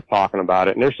ago, started talking about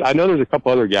it. And I know there's a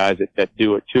couple other guys that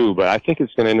do it too, but I think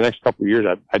it's going to, in the next couple of years,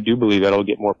 I do believe that'll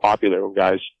get more popular when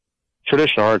guys,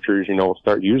 traditional archers, will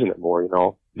start using it more,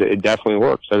 It definitely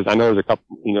works. I know there's a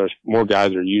couple, there's more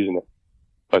guys that are using it.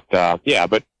 But,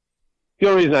 but the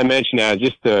only reason I mention that is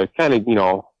just to kind of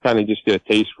just get a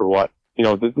taste for what,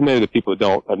 maybe the people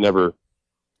that have never,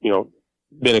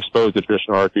 been exposed to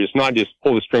traditional archery. It's not just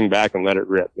pull the string back and let it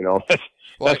rip,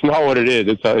 That's not what it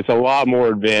is. It's a lot more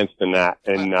advanced than that.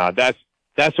 And,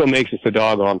 that's what makes it so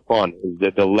doggone fun, is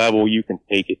that the level you can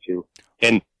take it to.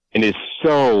 And it's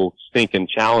so stinking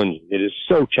challenging. It is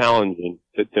so challenging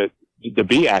to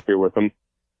be accurate with them.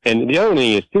 And the other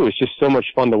thing is too, it's just so much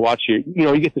fun to watch you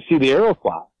get to see the arrow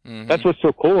fly. Mm-hmm. That's what's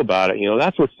so cool about it.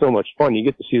 That's what's so much fun. You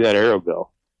get to see that arrow go.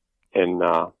 And,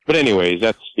 but anyways,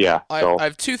 so. I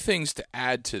have two things to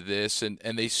add to this, and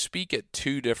they speak at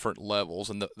two different levels.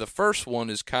 And the first one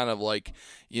is kind of like,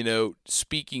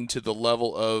 speaking to the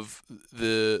level of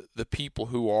the people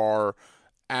who are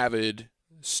avid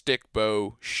stick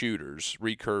bow shooters,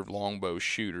 recurve longbow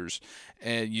shooters.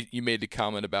 And you made the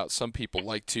comment about some people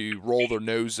like to roll their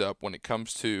nose up when it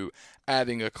comes to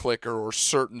adding a clicker or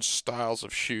certain styles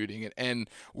of shooting. And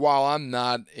while I'm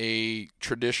not a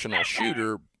traditional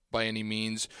shooter by any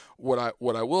means, what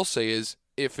I will say is,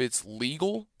 if it's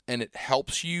legal and it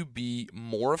helps you be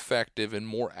more effective and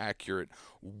more accurate,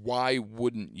 why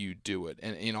wouldn't you do it?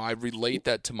 And I relate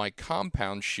that to my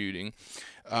compound shooting.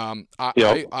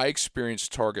 I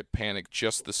experienced target panic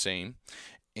just the same,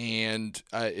 and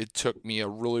it took me a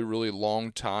really, really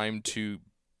long time to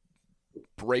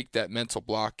break that mental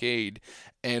blockade.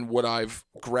 And what I've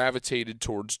gravitated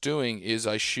towards doing is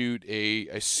I shoot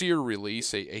a sear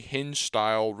release, a hinge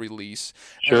style release,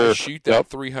 and I shoot that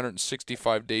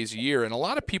 365 days a year. And a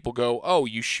lot of people go, "Oh,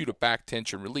 you shoot a back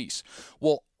tension release."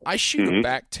 Well, I shoot a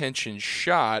back tension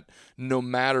shot no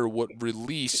matter what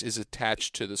release is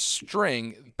attached to the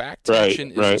string. Back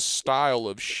tension is a style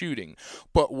of shooting.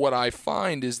 But what I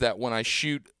find is that when I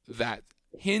shoot that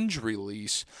hinge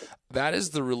release, that is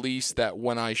the release that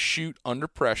when I shoot under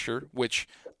pressure, which,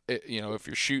 if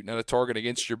you're shooting at a target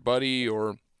against your buddy,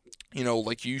 or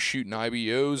like you shooting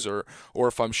IBOs, or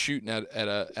if I'm shooting at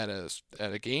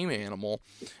a game animal,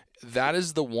 that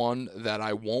is the one that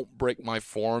I won't break my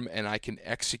form, and I can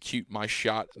execute my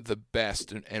shot the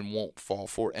best and won't fall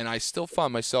for it. And I still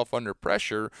find myself under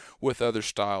pressure with other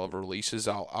style of releases.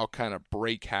 I'll kind of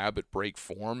break habit, break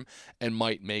form, and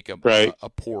might make a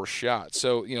poor shot.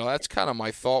 So, that's kind of my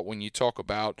thought when you talk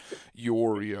about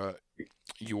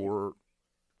your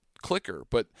clicker.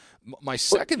 But my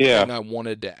second thing I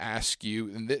wanted to ask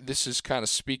you, and this is kind of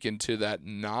speaking to that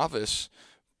novice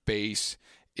base,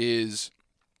 is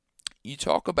you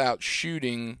talk about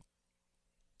shooting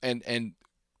and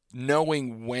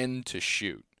knowing when to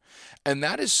shoot. And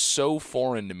that is so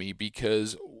foreign to me,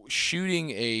 because shooting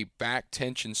a back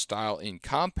tension style in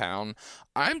compound,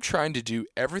 I'm trying to do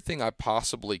everything I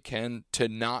possibly can to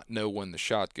not know when the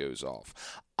shot goes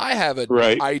off. I have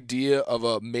an idea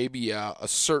of maybe a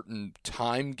certain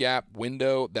time gap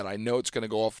window that I know it's going to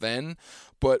go off then,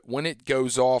 but when it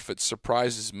goes off, it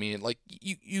surprises me. And like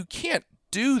you can't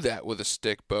do that with a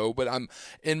stick bow, but I'm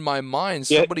in my mind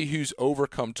Yeah. somebody who's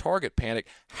overcome target panic.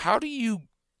 How do you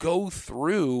go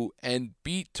through and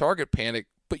beat target panic,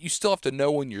 but you still have to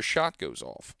know when your shot goes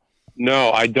off?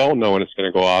 No, I don't know when it's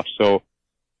going to go off. So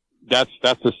that's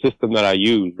the system that I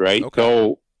use, right? Okay.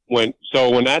 So with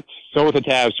the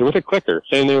tabs, so with a clicker,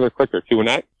 same thing with a clicker too. When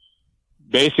that,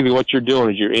 basically what you're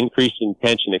doing is you're increasing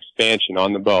tension expansion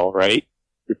on the bow, right?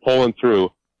 You're pulling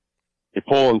through. You're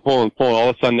pulling. All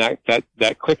of a sudden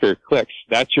that clicker clicks.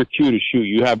 That's your cue to shoot.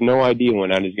 You have no idea when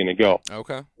that is going to go.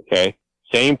 Okay. Okay.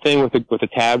 Same thing with a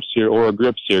tab sear or a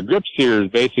grip sear. Grip sear is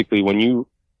basically when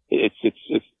it's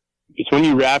when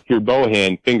you wrap your bow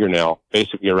hand fingernail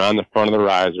basically around the front of the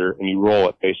riser and you roll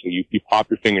it. Basically, you pop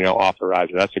your fingernail off the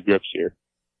riser. That's a grip sear.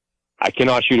 I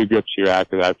cannot shoot a grip sear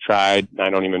because I've tried. I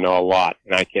don't even know a lot,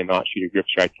 and I cannot shoot a grip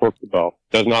sear. I torque the bow.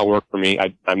 Does not work for me.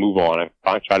 I move on.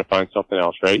 I try to find something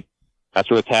else. Right. That's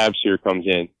where the tab sear comes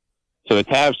in. So the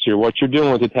tab sear, what you're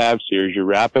doing with the tab sear is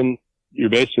you're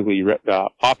basically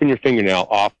popping your fingernail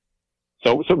off.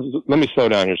 So let me slow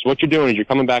down here. So what you're doing is you're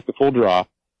coming back to full draw,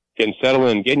 getting settled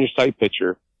in, getting your sight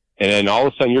picture, and then all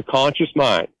of a sudden your conscious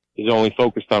mind is only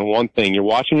focused on one thing. You're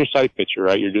watching your sight picture,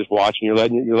 right? You're just watching. You're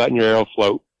letting your arrow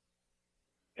float,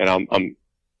 and I'm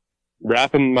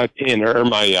wrapping my pin or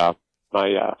my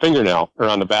fingernail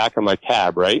around the back of my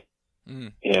tab, right?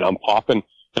 And I'm popping,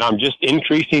 and I'm just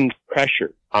increasing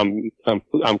pressure. I'm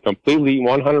completely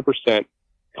 100%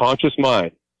 conscious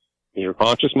mind. Your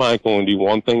conscious mind can only do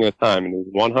one thing at a time, and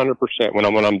it's 100%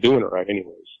 when I'm doing it right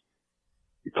anyways.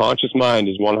 Your conscious mind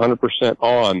is 100%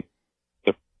 on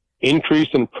the increase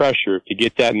in pressure to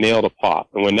get that nail to pop.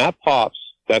 And when that pops,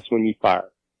 that's when you fire.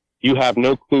 You have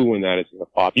no clue when that is going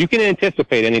to pop. You can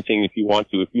anticipate anything if you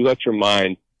want to, if you let your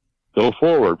mind go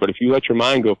forward. But if you let your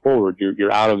mind go forward,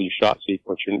 you're out of your shot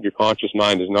sequence. Your conscious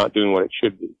mind is not doing what it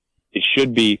should be. It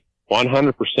should be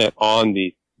 100% on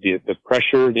the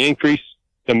pressure, the increase,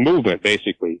 the movement,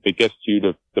 basically, that gets you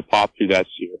to pop through that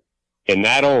sear. And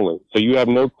that only. So you have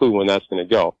no clue when that's going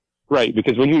to go. Right.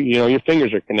 Because when your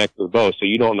fingers are connected to the bow, so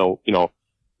you don't know,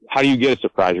 how do you get a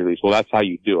surprise release? Well, that's how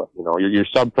you do it.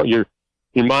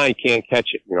 Your mind can't catch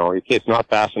it. It's not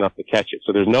fast enough to catch it.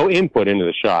 So there's no input into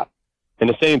the shot. And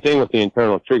the same thing with the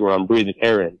internal trigger where I'm breathing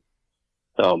air in.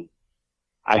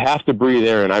 I have to breathe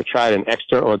air in. I've tried an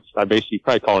external, I basically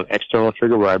probably call it an external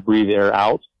trigger where I breathe air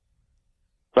out.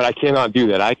 But I cannot do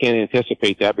that. I can't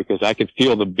anticipate that because I can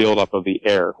feel the buildup of the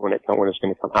air when it's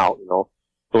going to come out,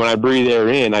 But when I breathe air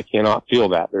in, I cannot feel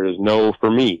that. There is no,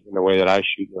 for me, in the way that I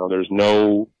shoot, there's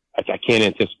no, I can't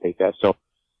anticipate that. So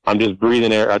I'm just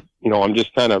breathing air, I'm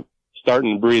just kind of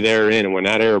starting to breathe air in. And when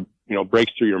that air,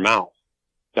 breaks through your mouth,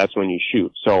 that's when you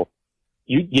shoot. So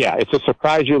it's a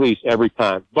surprise release every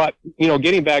time. But,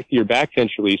 getting back to your back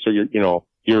fence release or your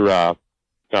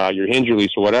hinge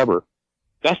release or whatever,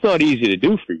 that's not easy to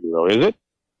do for you though, is it?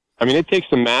 I mean, it takes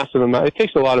a massive amount, it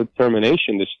takes a lot of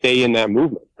determination to stay in that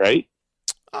movement, right?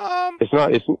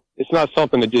 It's not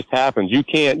something that just happens. You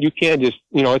can't just,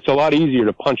 it's a lot easier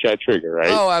to punch that trigger, right?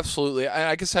 Oh, absolutely.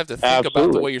 I guess I have to think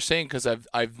about the way you're saying because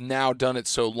I've now done it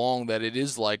so long that it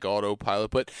is like autopilot.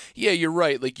 But yeah, you're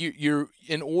right. Like you're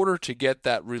in order to get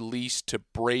that release to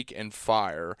break and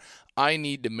fire, I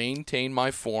need to maintain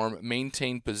my form,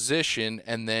 maintain position,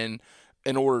 and then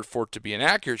in order for it to be an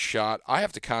accurate shot, I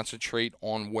have to concentrate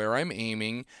on where I'm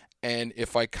aiming. And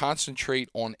if I concentrate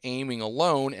on aiming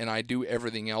alone and I do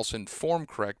everything else in form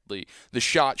correctly, the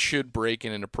shot should break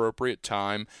in an appropriate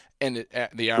time, and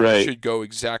the arrow should go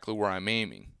exactly where I'm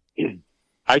aiming.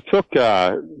 I took,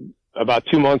 about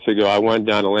 2 months ago, I went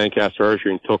down to Lancaster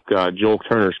Archery and took Joel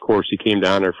Turner's course. He came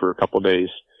down there for a couple of days.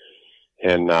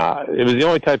 And it was the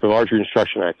only type of archery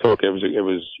instruction I took. It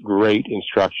was great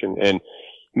instruction. And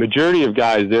majority of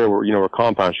guys there were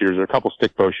compound shooters. There were a couple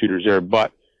stick bow shooters there,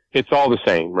 but it's all the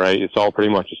same, right? It's all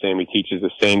pretty much the same. He teaches the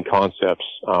same concepts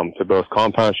to both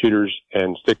compound shooters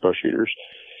and stick bow shooters.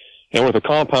 And with the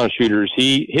compound shooters,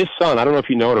 his son, I don't know if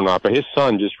you know it or not, but his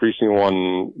son just recently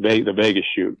won the Vegas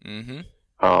shoot.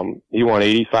 Mm-hmm. He won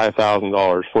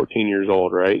 $85,000, 14 years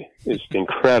old, right? It's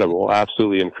incredible,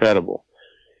 absolutely incredible.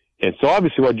 And so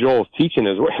obviously what Joel's teaching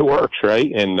is it works, right?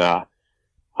 And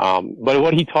but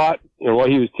what he taught, what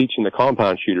he was teaching the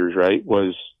compound shooters, right,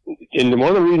 was, and one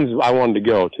of the reasons I wanted to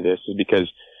go to this is because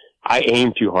I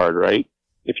aim too hard, right?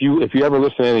 If you ever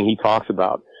listen to anything he talks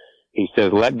about, he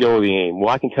says, let go of the aim. Well,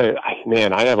 I can tell you,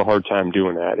 I have a hard time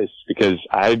doing that. It's because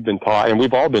I've been taught, and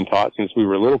we've all been taught since we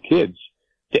were little kids,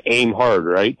 to aim hard,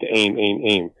 right? To aim.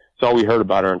 It's all we heard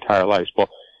about our entire lives. Well,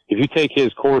 if you take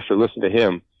his course or listen to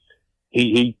him,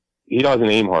 he doesn't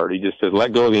aim hard. He just says,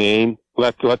 let go of the aim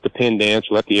let the pin dance,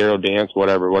 let the arrow dance,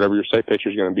 whatever your sight picture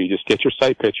is going to be. Just get your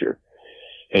sight picture,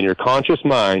 and your conscious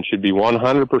mind should be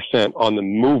 100% on the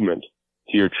movement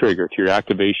to your trigger, to your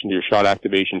activation, to your shot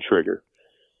activation trigger.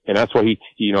 And that's what he's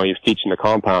teaching the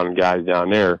compound guys down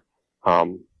there.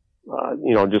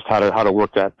 Just how to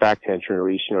work that back tension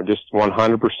release. Just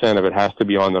 100% of it has to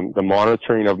be on the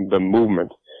monitoring of the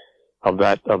movement of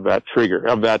that trigger,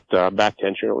 of that back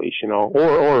tension release,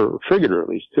 or trigger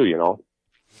release too,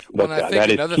 Well, and I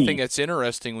think another thing that's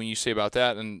interesting when you say about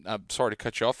that, and I'm sorry to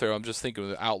cut you off there, I'm just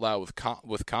thinking out loud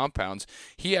with compounds.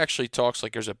 He actually talks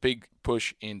like there's a big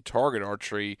push in target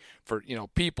archery for,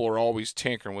 people are always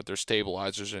tinkering with their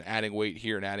stabilizers and adding weight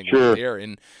here and adding weight there.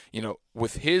 And,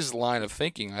 with his line of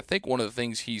thinking, I think one of the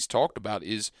things he's talked about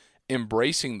is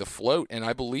embracing the float. And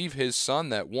I believe his son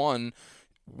that won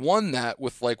that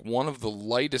with like one of the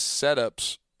lightest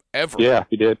setups ever. Yeah,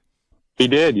 he did. He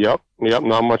did. Yep.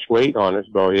 Not much weight on his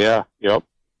bow. Yeah. Yep.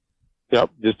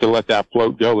 Just to let that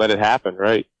float go, let it happen.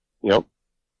 Right. Yep.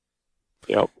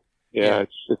 Yeah.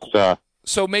 It's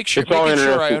so making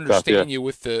sure I understand you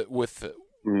with with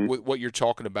what you're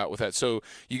talking about with that. So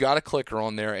you got a clicker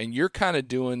on there, and you're kind of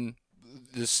doing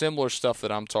the similar stuff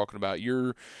that I'm talking about.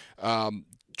 You're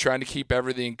trying to keep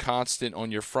everything constant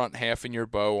on your front half in your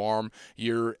bow arm.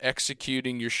 You're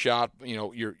executing your shot,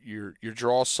 your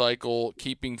draw cycle,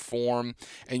 keeping form,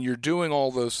 and you're doing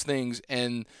all those things.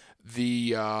 And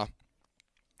the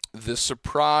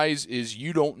surprise is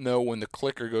you don't know when the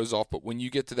clicker goes off, but when you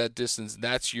get to that distance,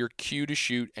 that's your cue to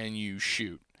shoot, and you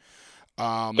shoot.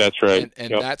 That's right.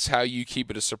 And that's how you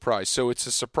keep it a surprise. So it's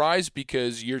a surprise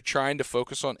because you're trying to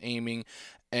focus on aiming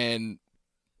and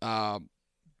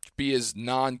be as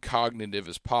non-cognitive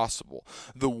as possible.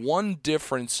 The one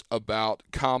difference about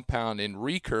compound and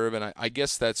recurve, and I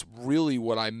guess that's really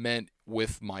what I meant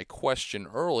with my question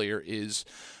earlier, is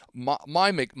my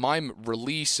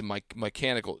release and my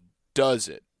mechanical does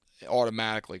it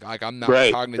automatically. Like I'm not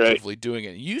cognitively doing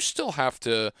it. You still have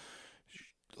to,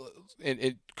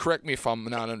 and correct me if I'm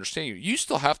not understanding you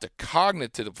still have to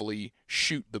cognitively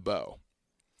shoot the bow.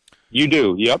 You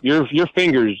do. Yep. Your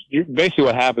fingers, basically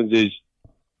what happens is,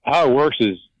 how it works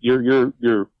is your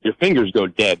fingers go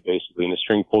dead basically, and the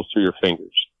string pulls through your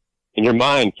fingers, and your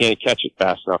mind can't catch it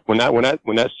fast enough. When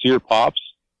that sear pops,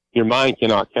 your mind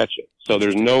cannot catch it. So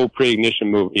there's no pre-ignition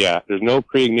move. Yeah, there's no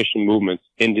pre-ignition movements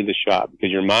into the shot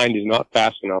because your mind is not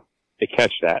fast enough to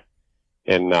catch that.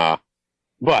 And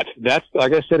but that's,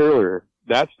 like I said earlier,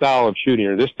 that style of shooting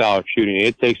or this style of shooting,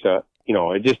 it takes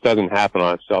it just doesn't happen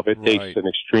on itself. It takes an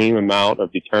extreme amount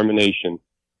of determination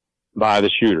by the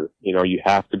shooter. You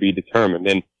have to be determined.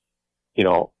 And,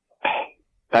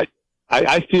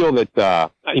 I feel that,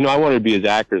 I want to be as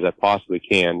accurate as I possibly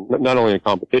can, not only in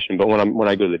competition, but when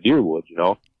I go to the deer woods,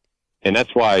 and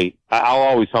that's why I'll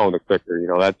always hunt with a clicker.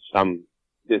 That's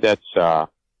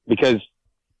because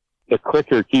the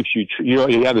clicker keeps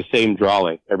you have the same draw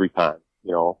length every time,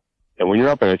 and when you're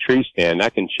up in a tree stand,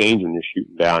 that can change when you're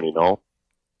shooting down,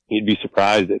 You'd be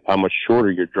surprised at how much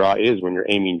shorter your draw is when you're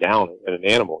aiming down at an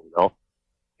animal,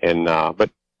 And, but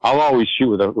I'll always shoot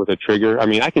with a trigger. I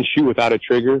mean, I can shoot without a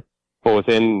trigger, but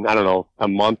within, I don't know, a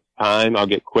month time, I'll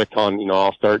get quick on,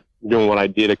 I'll start doing what I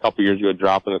did a couple years ago,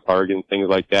 dropping the target and things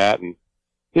like that. And,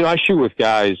 I shoot with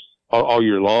guys all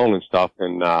year long and stuff.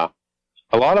 And, a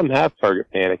lot of them have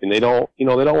target panic and they don't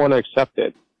want to accept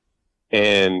it.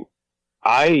 And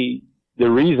the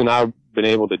reason I've been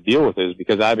able to deal with it is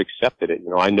because I've accepted it.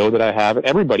 I know that I have it.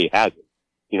 Everybody has it,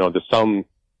 to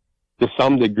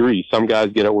some degree. Some guys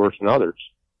get it worse than others,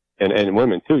 and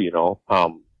women too,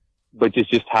 but it's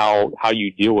just how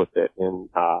you deal with it. And,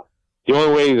 the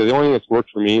only thing that's worked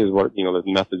for me is what, the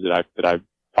methods that I've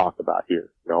talked about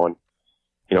here, and,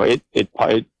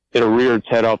 it'll rear its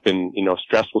head up in,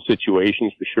 stressful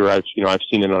situations for sure. I've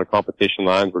seen it on competition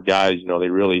lines where guys, they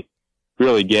really,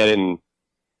 really get it and,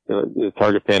 the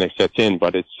target panic sets in,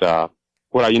 but it's,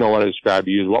 what I describe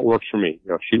to you is what works for me,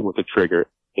 shooting with the trigger.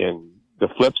 And the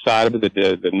flip side of it,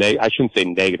 I shouldn't say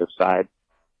negative side,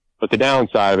 but the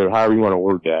downside of it, however you want to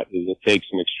word that, is it takes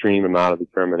an extreme amount of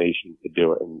determination to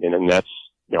do it. And that's,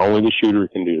 only the shooter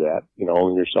can do that,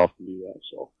 only yourself can do that.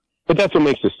 So, but that's what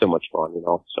makes this so much fun,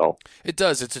 so. It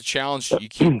does. It's a challenge that you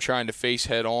keep trying to face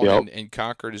head on and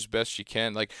conquer it as best you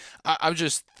can. Like, I'm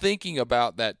just thinking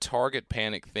about that target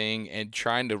panic thing and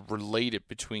trying to relate it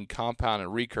between compound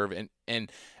and recurve.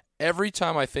 And every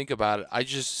time I think about it, I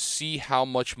just see how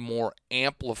much more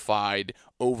amplified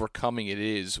overcoming it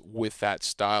is with that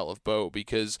style of bow.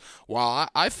 Because while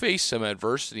I face some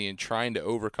adversity in trying to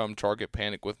overcome target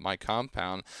panic with my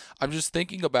compound, I'm just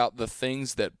thinking about the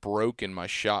things that broke in my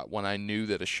shot when I knew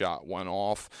that a shot went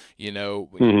off.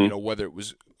 Whether it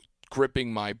was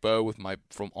gripping my bow with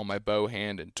on my bow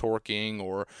hand and torquing,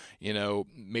 or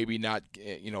maybe not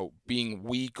being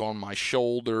weak on my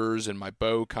shoulders and my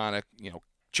bow kind of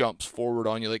jumps forward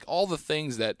on you, like all the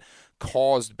things that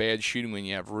caused bad shooting when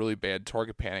you have really bad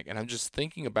target panic. And I'm just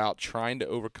thinking about trying to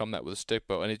overcome that with a stick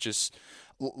bow, and it just,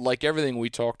 like everything we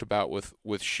talked about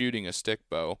with shooting a stick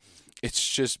bow,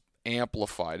 it's just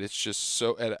amplified. It's just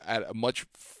so at a much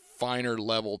finer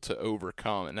level to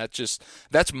overcome, and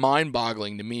that's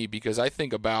mind-boggling to me, because I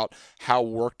think about how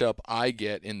worked up I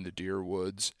get in the deer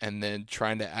woods, and then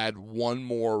trying to add one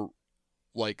more,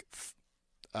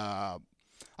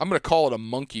 I'm going to call it a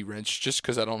monkey wrench just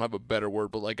because I don't have a better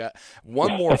word, but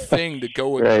one more thing to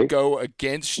go right. go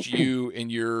against you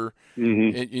in your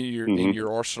in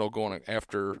your arsenal going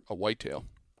after a whitetail.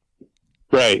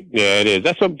 Right. Yeah, it is.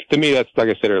 That's what, to me, that's, like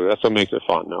I said earlier, that's what makes it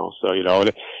fun though. So,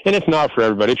 and it's not for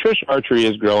everybody. Traditional archery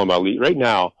is growing by leaps. Right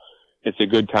now, it's a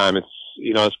good time. It's,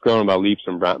 it's growing by leaps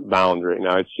and bounds right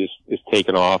now. It's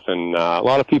taken off. And, a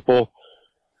lot of people,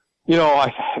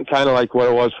 I kind of like what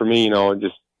it was for me,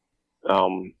 just,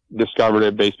 discovered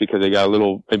it based because they got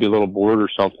maybe a little bored or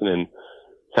something, and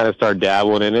kind of started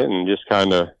dabbling in it, and just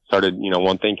kind of started,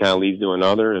 one thing kind of leads to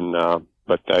another. And,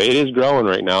 but it is growing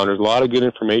right now, and there's a lot of good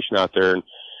information out there. And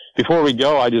before we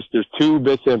go, there's 2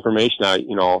 bits of information out,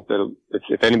 that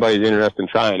if anybody's interested in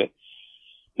trying it,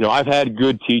 I've had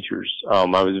good teachers. I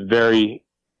was very,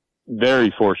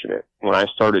 very fortunate when I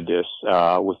started this,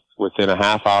 within a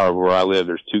half hour of where I live.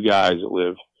 There's 2 guys that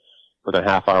live within a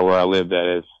half hour where I live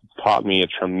that have taught me a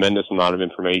tremendous amount of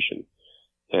information.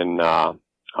 And, I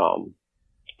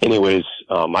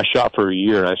shot for a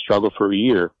year, and I struggled for a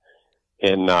year.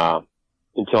 And,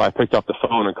 until I picked up the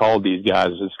phone and called these guys.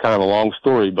 It's kind of a long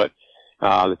story, but,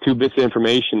 the 2 bits of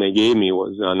information they gave me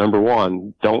was, number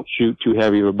 1, don't shoot too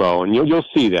heavy of a bow. And you'll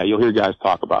see that. You'll hear other guys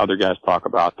talk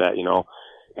about that,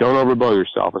 don't overbow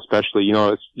yourself, especially,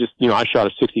 it's just, I shot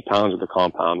at 60 pounds with a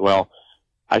compound. Well,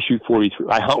 I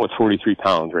hunt with 43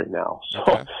 pounds right now. So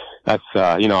okay. That's,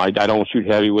 I don't shoot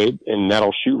heavyweight, and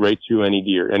that'll shoot right through any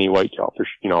deer, any whitetail.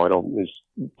 It's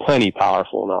plenty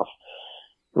powerful enough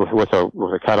with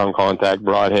a cut on contact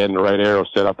broadhead and the right arrow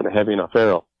set up in a heavy enough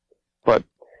arrow. But,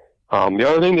 the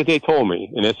other thing that they told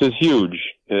me, and this is huge,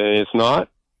 and it's not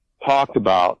talked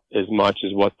about as much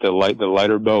as what the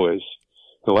lighter bow is,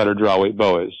 the lighter draw weight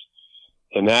bow is,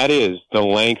 and that is the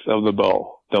length of the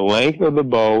bow. The length of the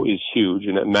bow is huge,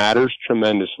 and it matters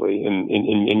tremendously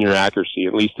in your accuracy.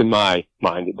 At least in my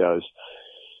mind, it does.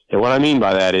 And what I mean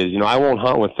by that is, I won't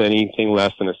hunt with anything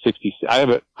less than a 60. I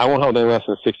won't hunt with anything less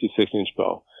than a 66-inch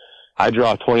bow. I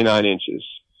draw 29 inches,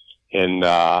 and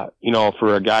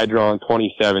for a guy drawing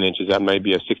 27 inches, that might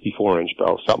be a 64-inch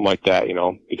bow, something like that.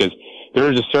 Because there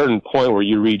is a certain point where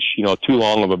you reach, too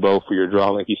long of a bow for your draw,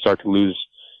 like you start to lose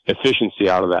efficiency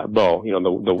out of that bow,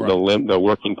 the limb, the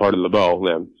working part of the bow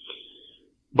limb.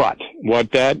 But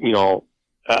what that,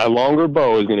 a longer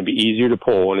bow is going to be easier to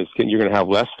pull, and you're going to have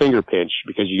less finger pinch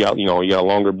because you got a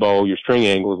longer bow, your string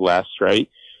angle is less, right?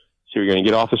 So you're going to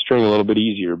get off the string a little bit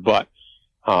easier. But,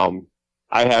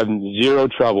 I have zero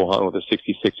trouble hunting with a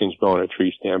 66-inch bow in a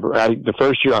tree stand. The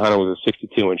first year I hunted with a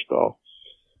 62-inch bow,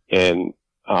 and,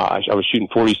 I was shooting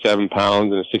 47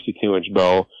 pounds in a 62-inch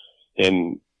bow,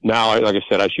 and now, like I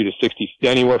said, I shoot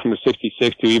anywhere from a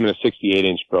 66 to even a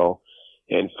 68-inch bow,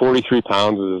 and 43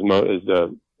 pounds is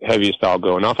the heaviest I'll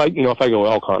go. Now, if I go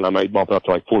elk hunting, I might bump it up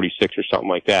to like 46 or something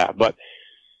like that. But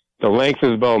the length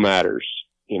of the bow matters,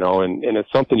 and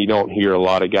it's something you don't hear a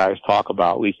lot of guys talk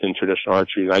about, at least in traditional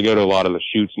archery. And I go to a lot of the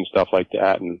shoots and stuff like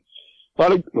that, and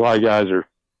a lot of guys are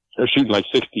shooting like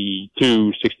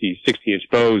 60-inch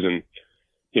bows, and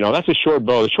that's a short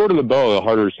bow. The shorter the bow, the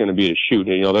harder it's going to be to shoot.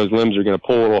 Those limbs are going to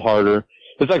pull a little harder.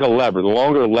 It's like a lever. The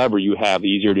longer a lever you have, the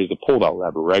easier it is to pull that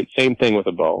lever, right? Same thing with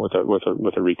a bow, with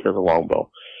a recurve, a long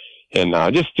bow. And,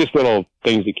 just little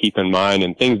things to keep in mind,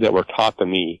 and things that were taught to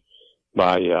me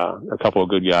by, a couple of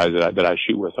good guys that I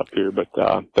shoot with up here, but,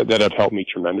 that have helped me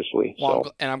tremendously. Well,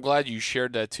 so. And I'm glad you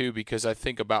shared that too, because I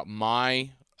think about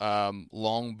my,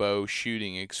 longbow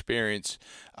shooting experience.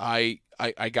 I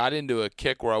got into a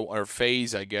kick or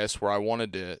phase, I guess, where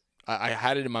I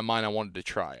had it in my mind I wanted to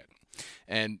try it.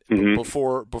 And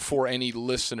before any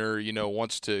listener,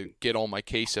 wants to get on my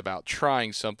case about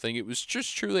trying something, it was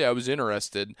just truly I was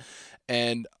interested.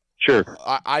 And Sure.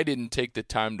 I didn't take the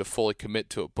time to fully commit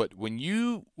to it. But when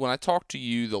I talked to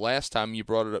you the last time you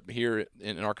brought it up here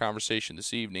in our conversation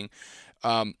this evening,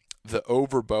 the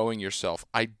overbowing yourself,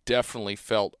 I definitely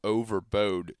felt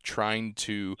overbowed trying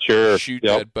to shoot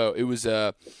that bow. It was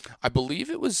I believe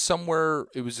it was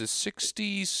a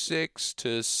 66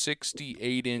 to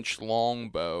 68 inch long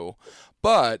bow,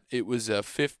 but it was a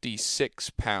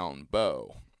 56-pound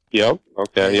bow. Yep.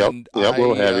 Okay. And a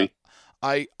little heavy.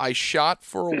 I shot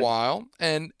for a while,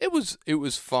 and it was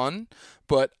fun,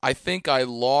 but I think I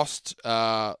lost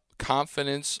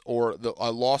confidence, or I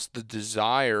lost the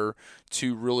desire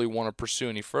to really want to pursue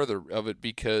any further of it,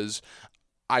 because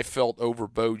I felt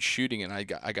overbowed shooting, and I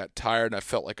got tired, and I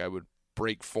felt like I would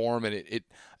break form, and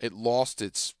it lost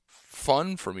its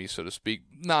fun for me, so to speak.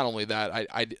 Not only that,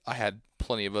 I had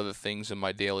plenty of other things in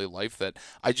my daily life that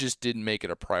I just didn't make it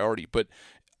a priority. But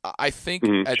I think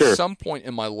at some point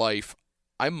in my life,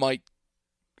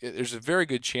 there's a very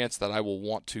good chance that I will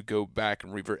want to go back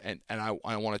and revert, and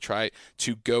I want to try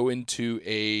to go into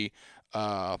a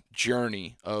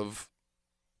journey of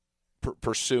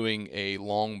pursuing a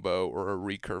longbow or a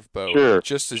recurve bow,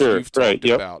 just as you've talked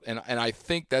about. And I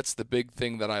think that's the big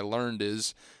thing that I learned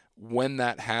is when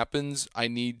that happens, I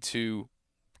need to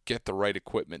get the right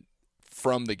equipment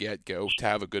from the get-go to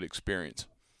have a good experience.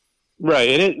 Right,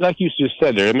 and it, like you just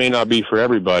said there, it may not be for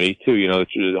everybody, too,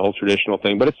 the whole traditional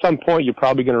thing, but at some point you're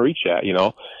probably going to reach that,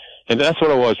 and that's what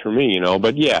it was for me,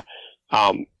 but yeah,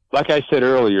 like I said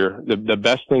earlier, the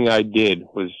best thing I did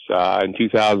was, at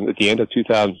the end of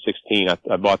 2016,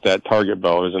 I bought that target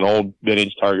bow. It was an old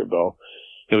vintage target bow.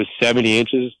 It was 70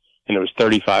 inches and it was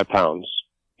 35 pounds.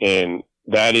 And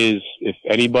that is, if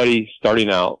anybody's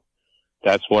starting out,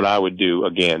 that's what I would do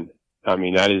again. I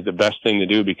mean, that is the best thing to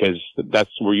do, because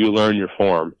that's where you learn your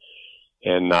form.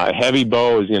 And a heavy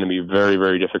bow is going to be very,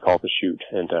 very difficult to shoot,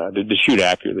 and to shoot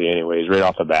accurately anyways, right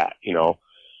off the bat,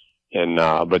 And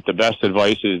but the best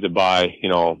advice is to buy,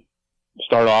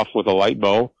 start off with a light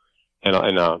bow and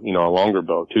a longer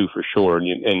bow too, for sure.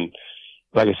 And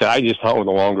like I said, I just hunt with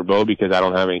a longer bow because I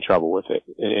don't have any trouble with it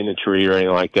in a tree or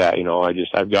anything like that.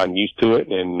 I've gotten used to it,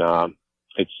 and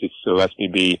it lets me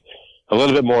be a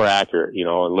little bit more accurate,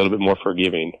 a little bit more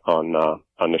forgiving on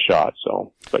the shot.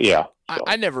 So, but yeah. So.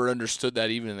 I never understood that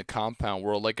even in the compound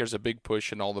world. Like, there's a big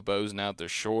push in all the bows now. They're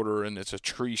shorter, and it's a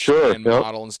tree stand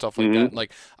model and stuff like that.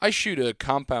 Like, I shoot a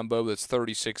compound bow that's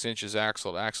 36 inches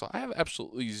axle to axle. I have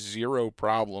absolutely zero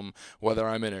problem whether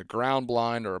I'm in a ground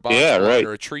blind or a box blind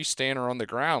or a tree stand or on the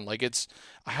ground. Like,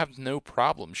 I have no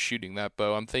problem shooting that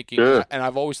bow. I'm thinking, and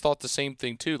I've always thought the same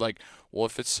thing too. Like, well,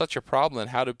 if it's such a problem, then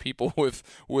how do people with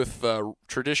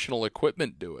traditional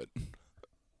equipment do it?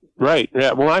 Right.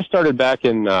 Yeah. When I started back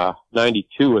in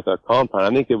 92 with a compound,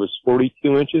 I think it was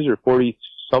 42 inches or 40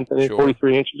 something,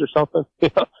 43 inches or something.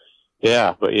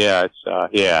 Yeah. But yeah, it's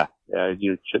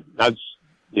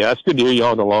good to hear you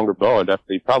on the longer bow.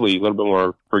 Definitely, probably a little bit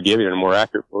more forgiving and more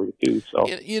accurate for you too. So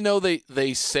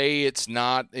they say it's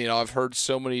not. I've heard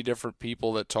so many different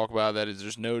people that talk about that.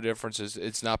 There's no differences.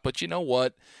 It's not. But you know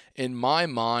what? In my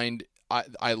mind,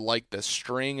 I like the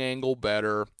string angle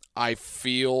better. I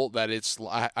feel that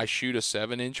I shoot a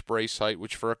 7-inch brace height,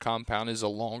 which for a compound is a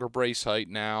longer brace height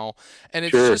now. And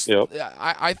it's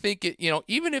I think it,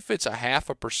 even if it's a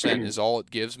 0.5% is all it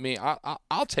gives me,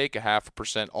 I'll take a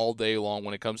 0.5% all day long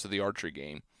when it comes to the archery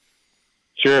game.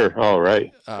 Sure. All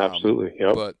right. Absolutely.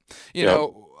 Yep. But,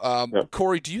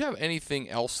 Corey, do you have anything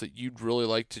else that you'd really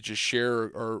like to just share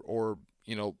or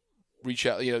reach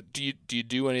out? Do you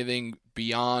do anything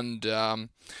beyond,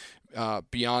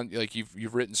 like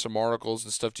you've written some articles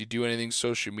and stuff? Do you do anything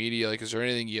social media? Like, is there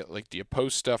anything do you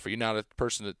post stuff? Are you not a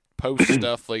person that posts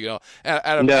stuff? Like,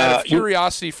 out of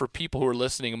curiosity for people who are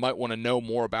listening and might want to know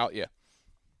more about you.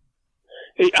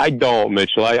 I don't,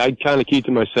 Mitchell. I kind of keep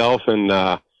to myself, and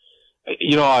I'm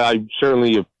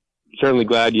certainly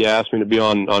glad you asked me to be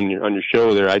on your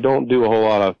show there. I don't do a whole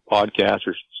lot of podcasts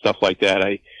or stuff like that.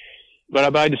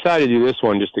 But I decided to do this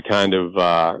one just to kind of,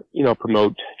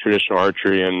 promote traditional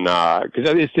archery, and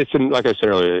because it's like I said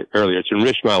earlier, it's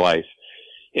enriched my life.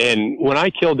 And when I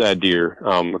killed that deer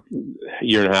a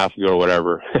year and a half ago or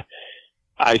whatever,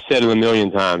 I said it a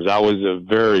million times, I was a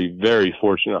very, very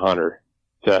fortunate hunter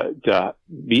to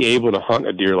be able to hunt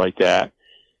a deer like that,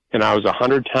 and I was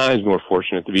 100 times more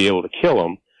fortunate to be able to kill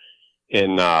him.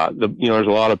 And there's a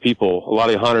lot of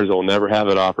hunters that will never have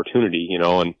that opportunity,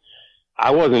 and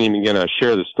I wasn't even going to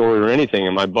share the story or anything,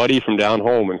 and my buddy from down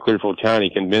home in Clearfield County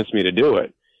convinced me to do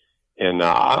it. And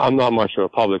I'm not much of a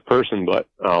public person, but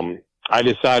I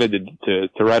decided to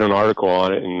write an article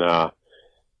on it, and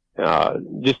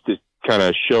just to kind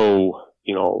of show,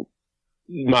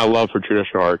 my love for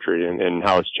traditional archery and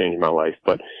how it's changed my life.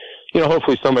 But,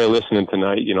 hopefully somebody listening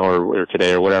tonight, or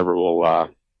today or whatever will,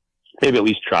 maybe at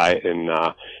least try it. And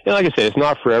like I said, it's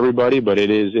not for everybody, but it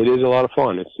is a lot of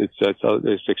fun.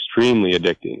 It's extremely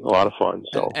addicting, a lot of fun.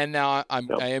 So, and now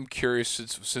I am curious,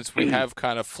 since we have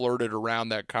kind of flirted around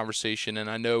that conversation, and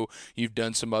I know you've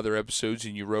done some other episodes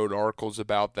and you wrote articles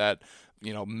about that,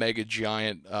 mega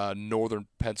giant northern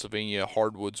Pennsylvania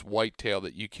hardwoods whitetail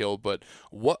that you killed. But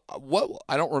what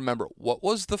I don't remember, what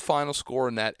was the final score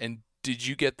in that, and did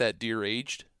you get that deer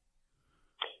aged?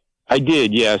 I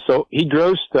did, yeah. So he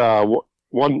grossed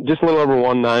just a little over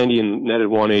 190 and netted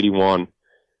 181,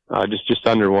 just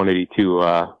under 182.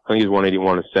 I think he was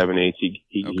 181 and 7/8. He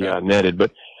netted,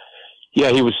 but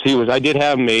yeah, he was. I did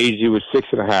have him aged. He was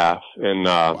 6.5, and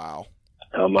wow.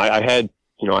 I had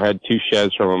 2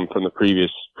 sheds from him from the previous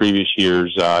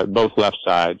years, both left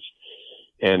sides,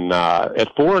 and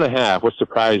at 4.5, what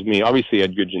surprised me, obviously he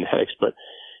had good genetics, but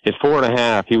at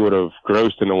 4.5, he would have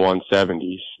grossed in the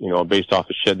 170s, based off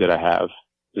the shed that I have.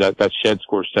 That shed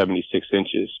scores 76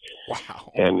 inches.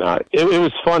 Wow. And, it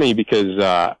was funny because,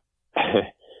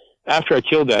 after I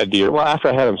killed that deer, well, after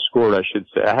I had him scored, I should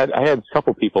say, I had a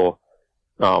couple people,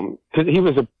 cause he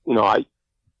was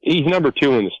he's number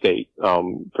 2 in the state,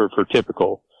 for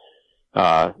typical,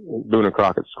 Boone and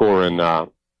Crockett score. And, I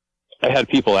had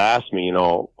people ask me,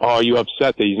 are you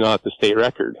upset that he's not at the state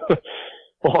record?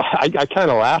 Well, I kind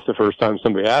of laughed the first time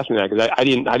somebody asked me that because I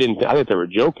thought they were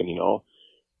joking,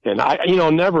 and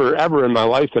never ever in my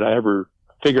life did I ever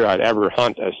figure I'd ever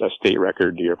hunt as a state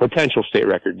record deer, potential state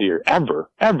record deer, ever,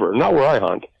 not where I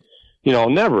hunt,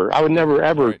 never. I would never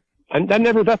ever, and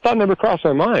that thought never crossed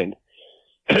my mind.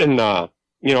 And,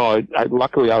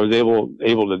 luckily I was able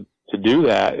to do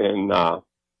that. And, I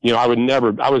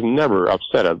was never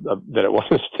upset that it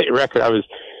wasn't a state record.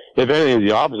 If anything,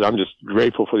 the opposite. I'm just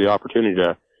grateful for the opportunity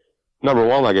to, number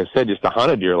one, like I said, just to hunt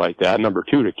a deer like that. Number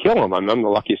 2, to kill him. I'm the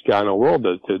luckiest guy in the world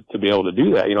to be able to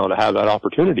do that, to have that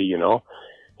opportunity,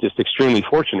 just extremely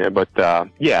fortunate. But, that's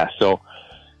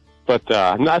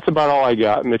about all I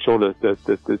got, Mitchell, to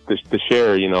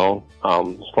share, as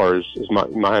far as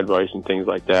my advice and things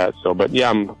like that. So, but yeah,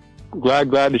 I'm glad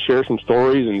to share some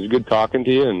stories, and it's good talking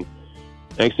to you, and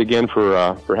thanks again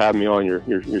for having me on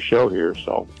your show here.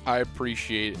 So I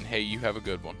appreciate it, and hey, you have a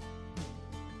good one.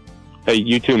 Hey,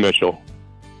 you too, Mitchell.